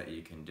things that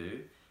you can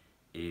do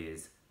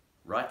is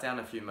write down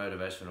a few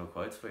motivational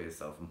quotes for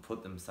yourself and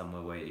put them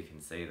somewhere where you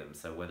can see them.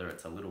 So whether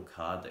it's a little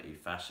card that you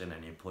fashion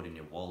and you put in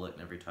your wallet,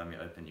 and every time you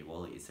open your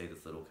wallet you see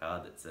this little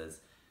card that says,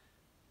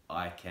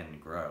 I can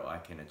grow, I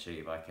can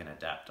achieve, I can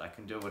adapt, I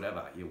can do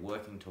whatever. You're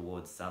working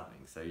towards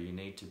something. So you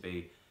need to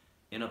be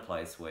in a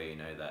place where you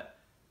know that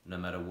no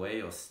matter where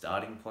your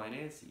starting point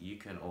is, you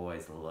can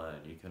always learn,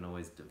 you can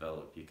always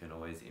develop, you can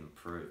always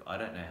improve. I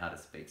don't know how to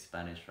speak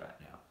Spanish right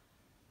now.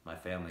 My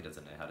family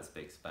doesn't know how to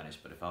speak Spanish,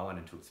 but if I went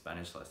and took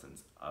Spanish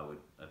lessons, I would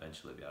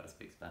eventually be able to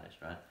speak Spanish,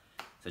 right?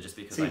 So just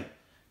because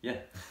yeah,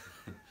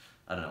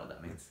 I don't know what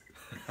that means.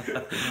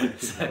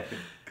 So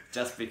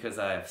just because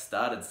I have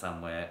started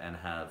somewhere and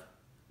have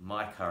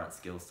my current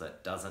skill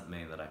set doesn't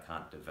mean that I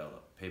can't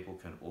develop. People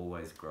can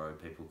always grow,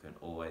 people can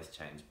always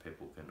change,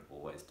 people can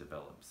always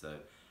develop. So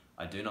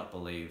I do not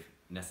believe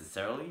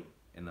necessarily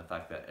in the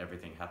fact that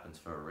everything happens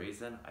for a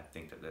reason. I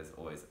think that there's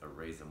always a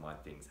reason why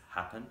things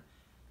happen,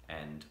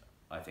 and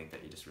I think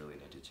that you just really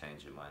need to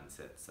change your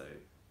mindset. So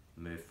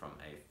move from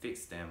a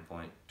fixed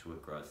standpoint to a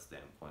growth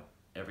standpoint.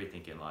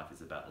 Everything in life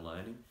is about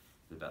learning,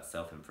 it's about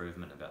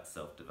self-improvement, about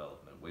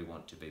self-development. We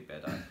want to be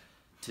better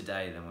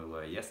today than we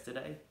were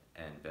yesterday,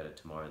 and better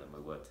tomorrow than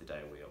we were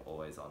today. We are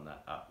always on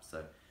that up.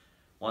 So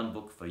one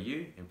book for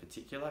you in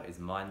particular is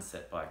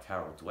Mindset by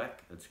Carol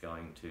Dweck. It's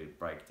going to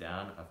break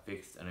down a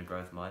fixed and a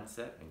growth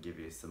mindset and give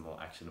you some more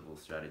actionable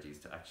strategies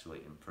to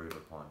actually improve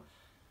upon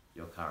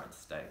your current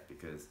state,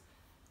 because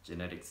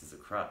genetics is a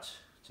crutch.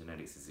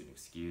 Genetics is an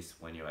excuse.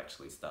 When you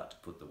actually start to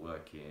put the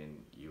work in,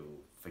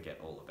 you'll forget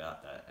all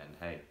about that, and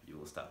hey, you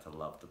will start to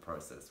love the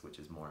process, which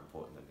is more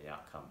important than the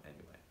outcome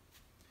anyway.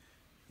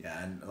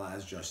 Yeah, and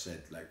as Josh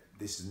said, like,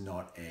 this is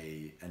not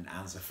an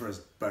answer for us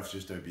both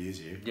just to abuse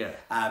you. Yeah.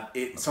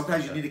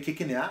 Sometimes you need a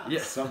kick in the ass.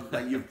 Yeah.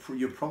 Like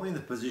you're probably in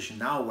the position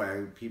now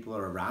where people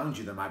are around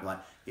you that might be like,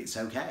 it's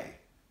okay,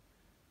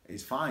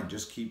 it's fine,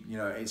 just keep,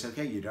 it's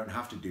okay. You don't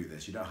have to do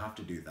this. You don't have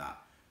to do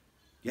that.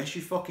 Yes,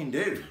 you fucking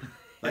do.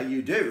 Like,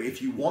 you do.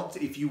 If you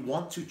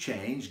want to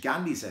change,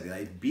 Gandhi said it,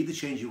 like, be the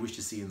change you wish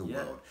to see in the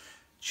world.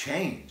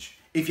 Change.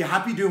 If you're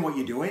happy doing what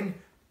you're doing,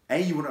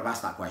 A, you wouldn't have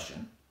asked that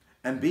question.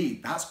 And B,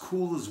 that's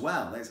cool as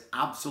well. That's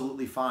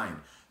absolutely fine.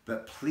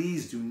 But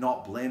please do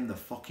not blame the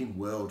fucking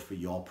world for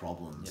your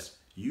problems.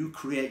 Yep. You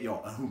create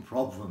your own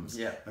problems,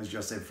 as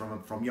Josh said,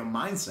 from your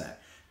mindset.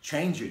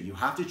 Change it. You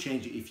have to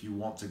change it if you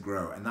want to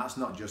grow. And that's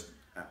not just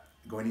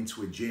going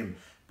into a gym,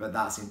 but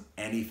that's in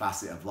any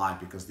facet of life,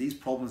 because these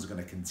problems are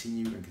going to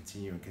continue and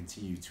continue and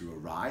continue to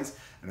arise.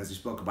 And as we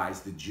spoke about, it's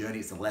the journey,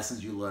 it's the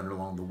lessons you learn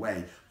along the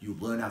way. You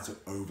learn how to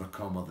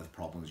overcome other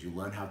problems. You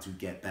learn how to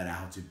get better,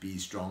 how to be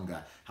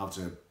stronger, how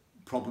to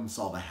problem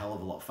solve a hell of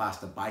a lot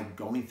faster by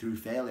going through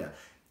failure.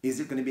 Is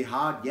it going to be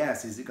hard?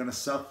 Yes. Is it going to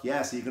suck?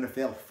 Yes. Are you going to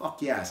fail?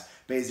 Fuck yes.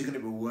 But is it going to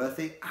be worth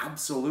it?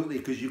 Absolutely,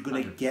 because you're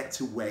going to get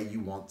to where you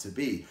want to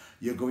be.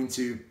 You're going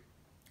to...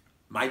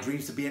 My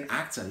dream's to be an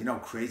actor.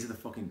 Crazy the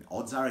fucking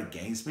odds are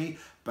against me,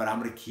 but I'm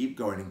going to keep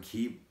going and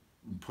keep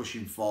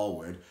pushing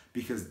forward,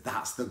 because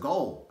that's the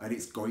goal, and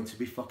it's going to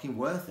be fucking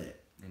worth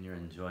it. And you're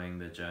enjoying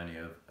the journey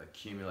of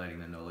accumulating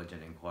the knowledge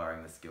and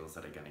acquiring the skills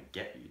that are going to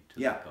get you to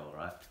that goal,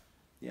 right?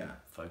 Yeah.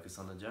 Focus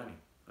on the journey.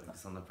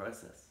 Focus on the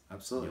process.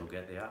 Absolutely. You'll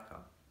get the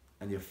outcome.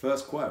 And your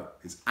first quote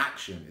is,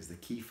 action is the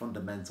key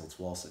fundamental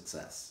to all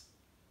success.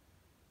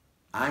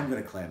 I'm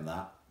going to claim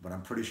that, but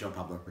I'm pretty sure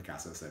Pablo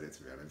Picasso said it,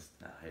 to be honest.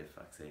 Nah, who the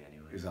fuck's he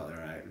anyway? Exactly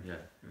right. Yeah.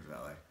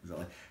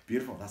 Exactly.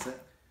 Beautiful, that's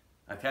it.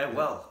 Okay,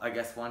 well, I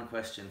guess one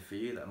question for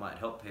you that might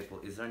help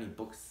people, is there any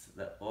books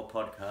or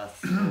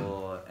podcasts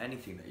or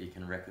anything that you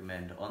can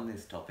recommend on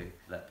this topic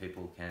that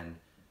people can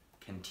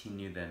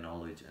continue their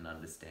knowledge and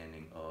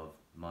understanding of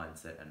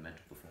mindset and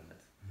mental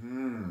performance?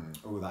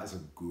 Oh, that is a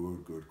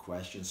good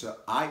question. So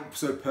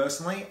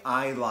personally,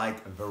 I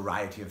like a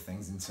variety of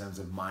things in terms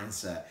of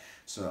mindset.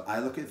 So I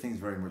look at things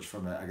very much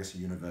from a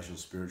universal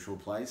spiritual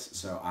place.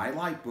 So I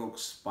like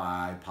books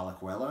by Paulo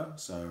Coelho.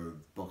 So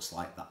books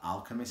like The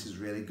Alchemist is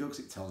really good because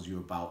it tells you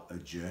about a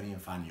journey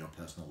and finding your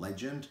personal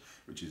legend,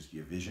 which is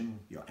your vision,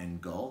 your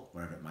end goal,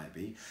 wherever it might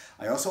be.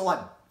 I also like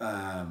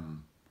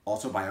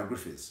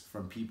autobiographies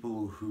from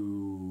people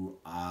who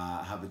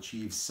have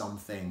achieved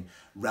something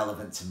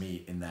relevant to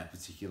me in their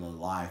particular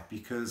life,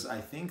 because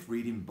I think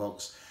reading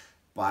books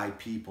by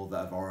people that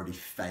have already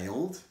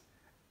failed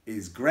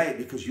is great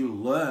because you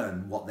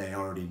learn what they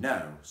already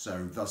know.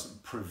 So thus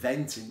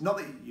preventing, not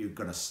that you're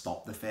going to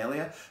stop the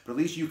failure, but at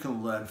least you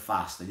can learn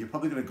faster. You're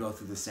probably going to go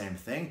through the same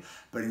thing,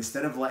 but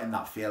instead of letting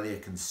that failure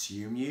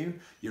consume you,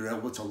 you're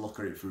able to look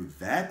at it through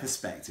their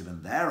perspective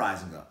and their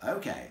eyes and go,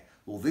 okay,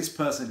 well, this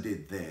person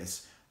did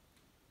this.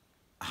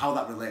 How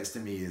that relates to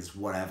me is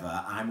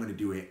whatever. I'm going to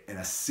do it in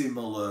a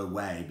similar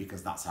way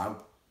because that's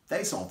how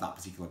they solve that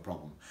particular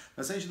problem.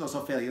 But essentially, that's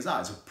what failures are.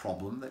 It's a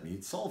problem that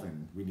needs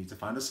solving. We need to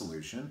find a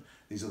solution.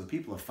 These other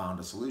people have found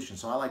a solution.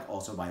 So I like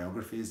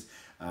autobiographies.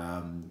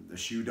 The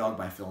Shoe Dog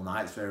by Phil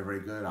Knight's very,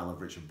 very good. I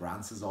love Richard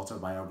Branson's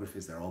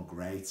autobiographies. They're all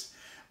great.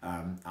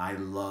 I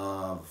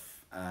love,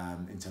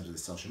 in terms of the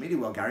social media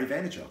world, Gary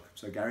Vaynerchuk.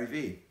 So Gary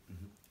V.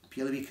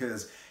 Purely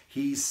because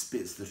he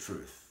spits the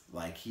truth.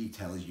 Like, he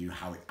tells you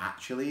how it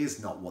actually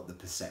is, not what the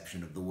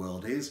perception of the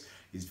world is.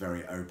 He's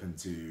very open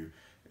to,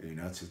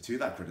 to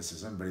that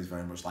criticism, but he's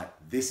very much like,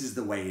 this is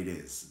the way it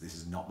is. This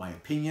is not my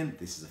opinion.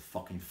 This is a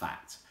fucking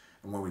fact.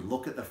 And when we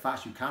look at the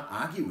facts, you can't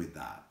argue with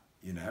that.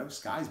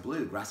 Sky's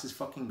blue, grass is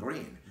fucking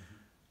green.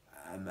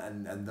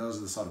 And those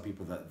are the sort of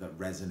people that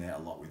resonate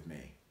a lot with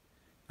me.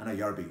 I know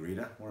you're a big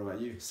reader. What about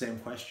you? Same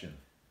question.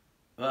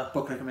 Well,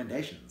 book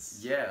recommendations.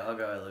 Yeah, I'll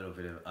go a little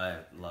bit of, I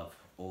love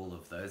all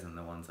of those, and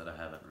the ones that I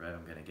haven't read,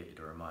 I'm going to get you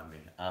to remind me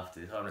after.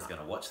 I'm just going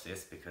to watch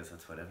this because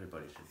that's what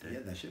everybody should do.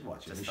 Yeah, they should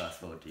watch it. Just fast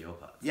forward to your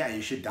parts. Yeah,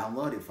 you should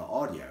download it for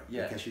audio.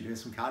 Yeah. In case you're doing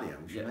some cardio,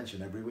 which you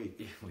mention every week.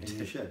 Yeah, we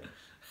You should.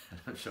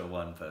 I'm sure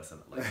one person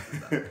at least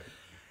does that.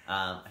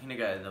 I'm going to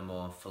go the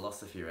more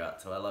philosophy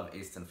route. So I love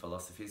Eastern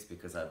philosophies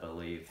because I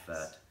believe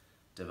that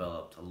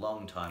developed a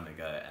long time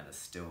ago and are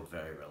still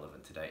very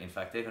relevant today. In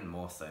fact, even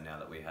more so now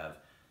that we have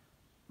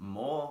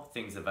more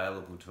things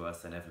available to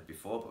us than ever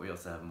before, but we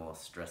also have more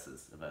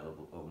stresses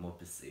available, or more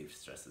perceived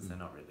stresses. They're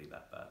not really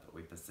that bad, but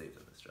we perceive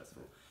them as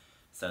stressful.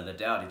 So the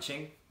Tao Te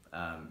Ching,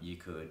 you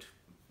could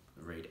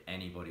read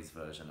anybody's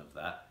version of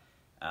that.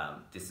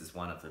 This is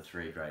one of the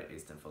three great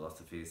Eastern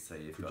philosophies. So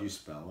you've got... Could you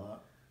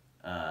spell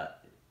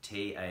that?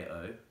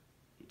 T-A-O.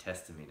 You're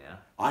testing me now.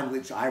 I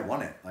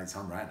want it. Like,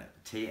 Tom ran it.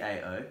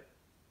 T-A-O.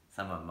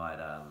 Someone might...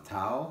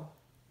 Tao?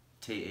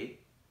 T-E.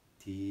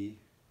 T...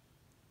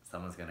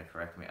 Someone's going to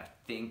correct me. I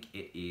think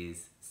it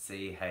is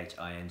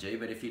C-H-I-N-G,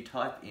 but if you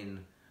type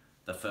in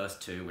the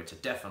first two, which are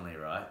definitely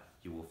right,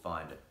 you will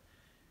find it.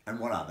 And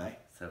what are they?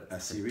 So a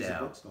series of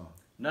books? Or?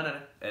 No.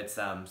 It's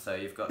so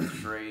you've got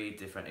three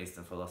different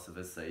Eastern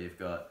philosophers. So you've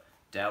got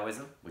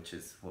Taoism, which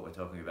is what we're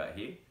talking about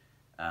here.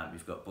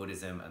 You've got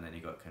Buddhism, and then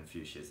you've got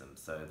Confucianism.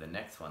 So the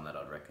next one that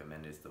I'd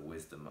recommend is the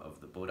Wisdom of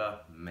the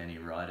Buddha. Many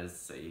writers,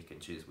 so you can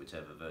choose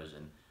whichever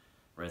version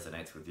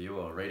resonates with you,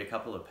 or read a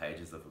couple of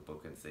pages of a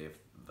book and see if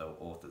the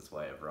author's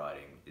way of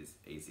writing is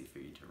easy for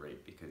you to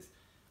read, because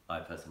I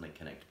personally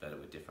connect better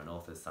with different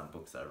authors. Some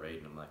books I read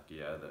and I'm like,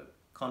 yeah, the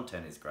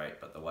content is great,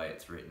 but the way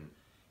it's written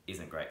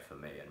isn't great for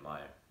me and my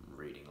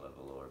reading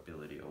level or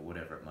ability or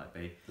whatever it might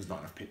be. There's not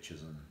enough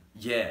pictures and...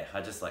 Yeah,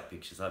 I just like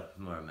pictures. I'm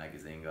more a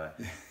magazine guy.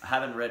 I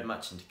haven't read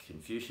much into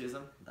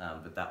Confucianism,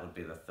 but that would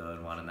be the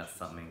third one, and that's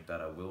something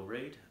that I will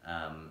read.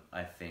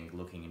 I think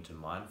looking into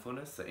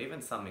mindfulness, so even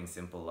something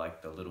simple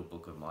like the Little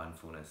Book of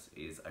Mindfulness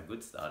is a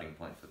good starting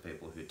point for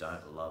people who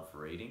don't love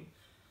reading,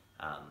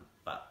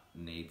 but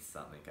need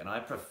something. And I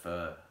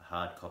prefer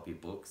hard copy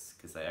books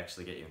because they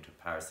actually get you into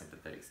a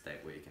parasympathetic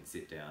state where you can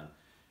sit down,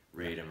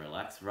 read and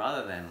relax,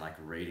 rather than like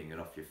reading it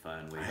off your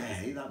phone. Where I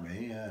hate that,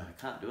 me. Yeah. I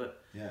can't do it.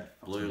 Yeah.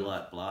 Blue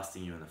light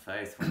blasting you in the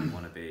face when you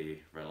want to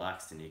be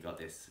relaxed, and you got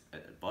this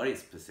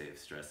body's perceived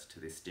stress to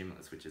this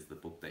stimulus, which is the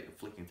book that you're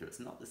flicking through. It's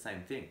not the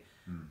same thing,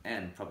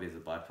 and probably as a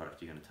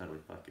byproduct, you're going to totally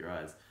fuck your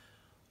eyes.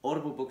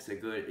 Audible books are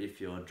good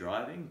if you're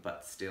driving,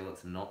 but still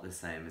it's not the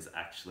same as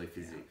actually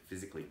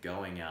physically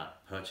going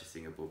out,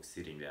 purchasing a book,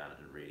 sitting down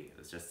and reading it.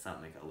 It's just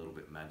something a little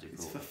bit magical.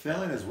 It's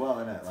fulfilling as well,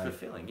 isn't it? It's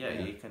fulfilling, yeah.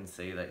 You can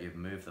see that you've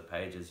moved the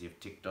pages, you've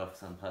ticked off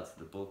some parts of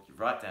the book, you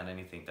write down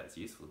anything that's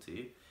useful to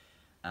you.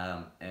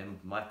 And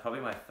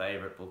probably my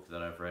favourite book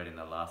that I've read in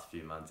the last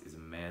few months is A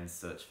Man's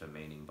Search for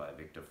Meaning by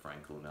Viktor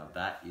Frankl. Now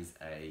that is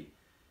a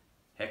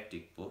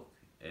hectic book.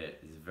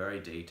 It is very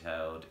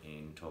detailed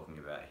in talking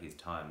about his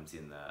times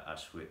in the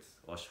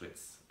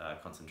Auschwitz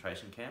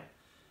concentration camp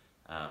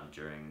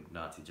during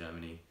Nazi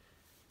Germany,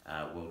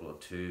 World War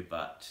II.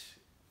 But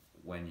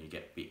when you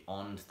get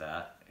beyond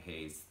that,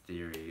 his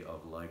theory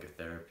of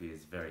logotherapy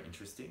is very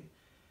interesting.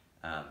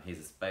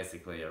 He's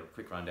basically, a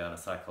quick rundown, a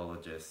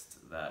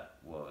psychologist that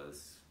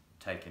was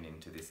taken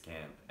into this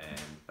camp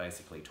and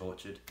basically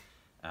tortured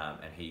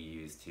and he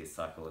used his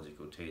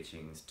psychological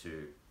teachings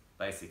to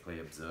basically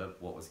observe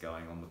what was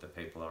going on with the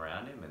people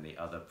around him and the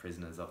other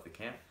prisoners of the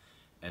camp,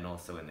 and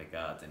also in the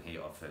guards, and he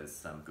offers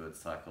some good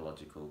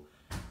psychological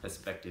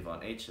perspective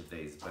on each of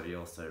these, but he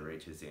also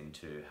reaches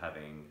into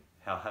having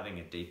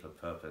a deeper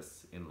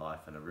purpose in life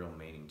and a real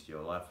meaning to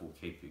your life will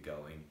keep you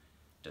going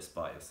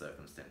despite your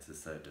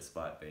circumstances. So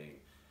despite being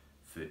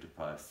food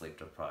deprived, sleep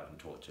deprived and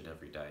tortured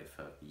every day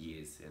for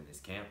years in this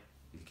camp,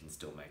 you can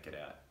still make it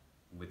out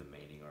with a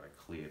meaning or a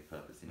clear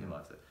purpose in your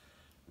life. So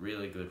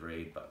really good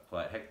read, but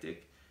quite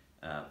hectic.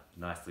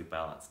 Nicely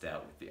balanced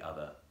out with the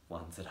other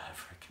ones that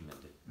I've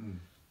recommended.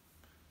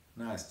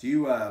 Nice. Do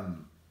you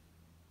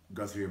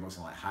go through your books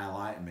and like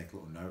highlight and make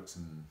little notes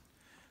and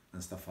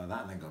stuff like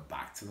that, and then go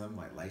back to them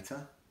like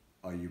later?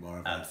 Or are you more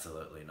of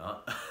Absolutely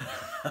not.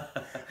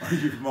 Are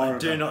you more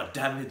do not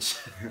damage.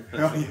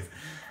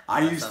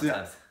 I used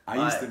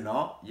to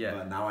not, yeah.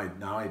 But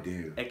now I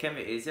do. It can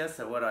be easier.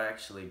 So what I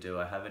actually do,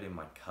 I have it in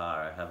my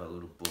car. I have a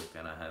little book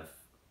and I have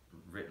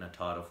written a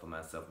title for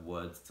myself,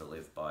 Words to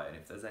Live By. And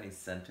if there's any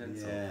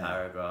sentence or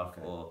paragraph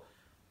or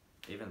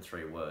even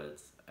 3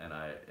 words, and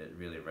it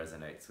really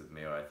resonates with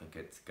me, or I think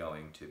it's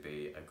going to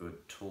be a good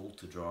tool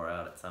to draw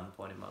out at some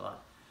point in my life,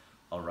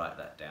 I'll write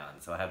that down.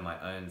 So I have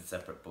my own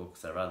separate book.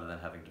 So rather than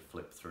having to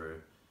flip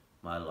through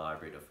my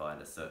library to find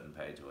a certain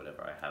page or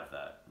whatever, I have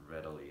that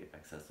readily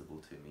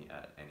accessible to me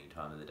at any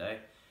time of the day.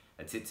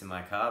 It sits in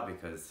my car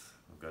because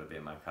I've got to be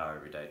in my car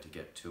every day to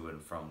get to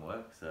and from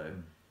work. So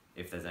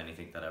if there's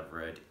anything that I've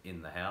read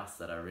in the house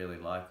that I really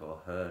like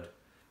or heard,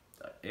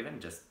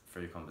 even just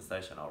through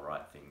conversation, I'll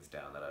write things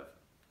down that I've,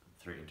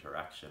 through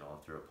interaction or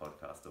through a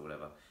podcast or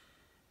whatever.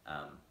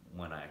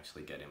 When I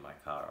actually get in my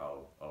car,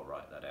 I'll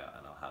write that out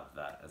and I'll have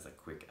that as a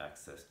quick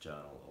access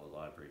journal or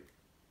library.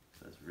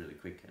 So it's really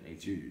quick and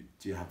easy.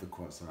 Do you have the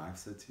quotes that I've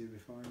said to you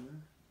before in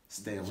there?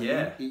 Stay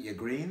lean, eat your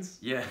greens?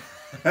 Yeah.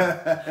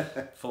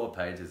 4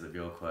 pages of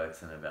your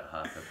quotes and about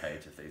half a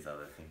page of these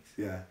other things.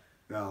 Yeah.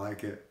 No, I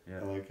like it. Yeah.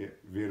 I like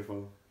it.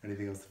 Beautiful.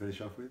 Anything else to finish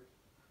off with?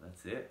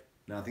 That's it.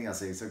 No, I think I'll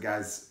say so,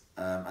 guys.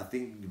 I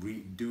think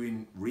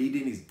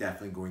reading is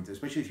definitely going to,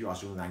 especially if you are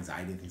struggling with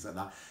anxiety and things like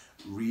that,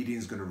 reading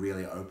is going to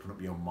really open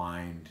up your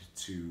mind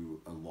to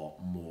a lot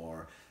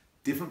more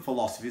different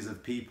philosophies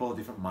of people,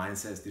 different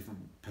mindsets, different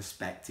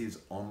perspectives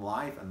on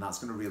life, and that's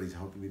going to really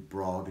hopefully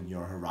broaden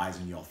your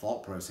horizon, your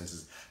thought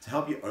processes, to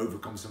help you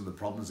overcome some of the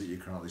problems that you're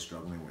currently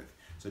struggling with.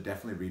 So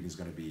definitely reading is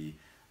going to be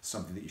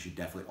something that you should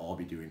definitely all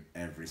be doing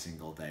every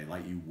single day.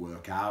 Like you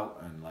work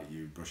out and like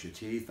you brush your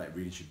teeth, like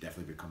reading should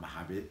definitely become a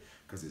habit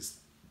because it's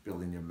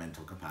building your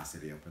mental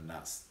capacity up, and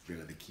that's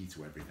really the key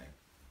to everything.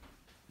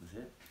 That's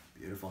it.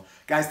 Beautiful.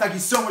 Guys, thank you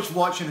so much for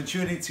watching and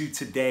tuning into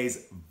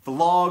today's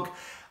vlog.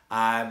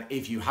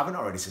 If you haven't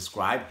already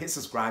subscribed, hit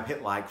subscribe,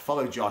 hit like,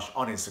 follow Josh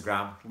on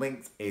Instagram.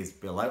 Link is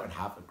below, and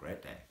have a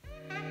great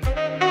day.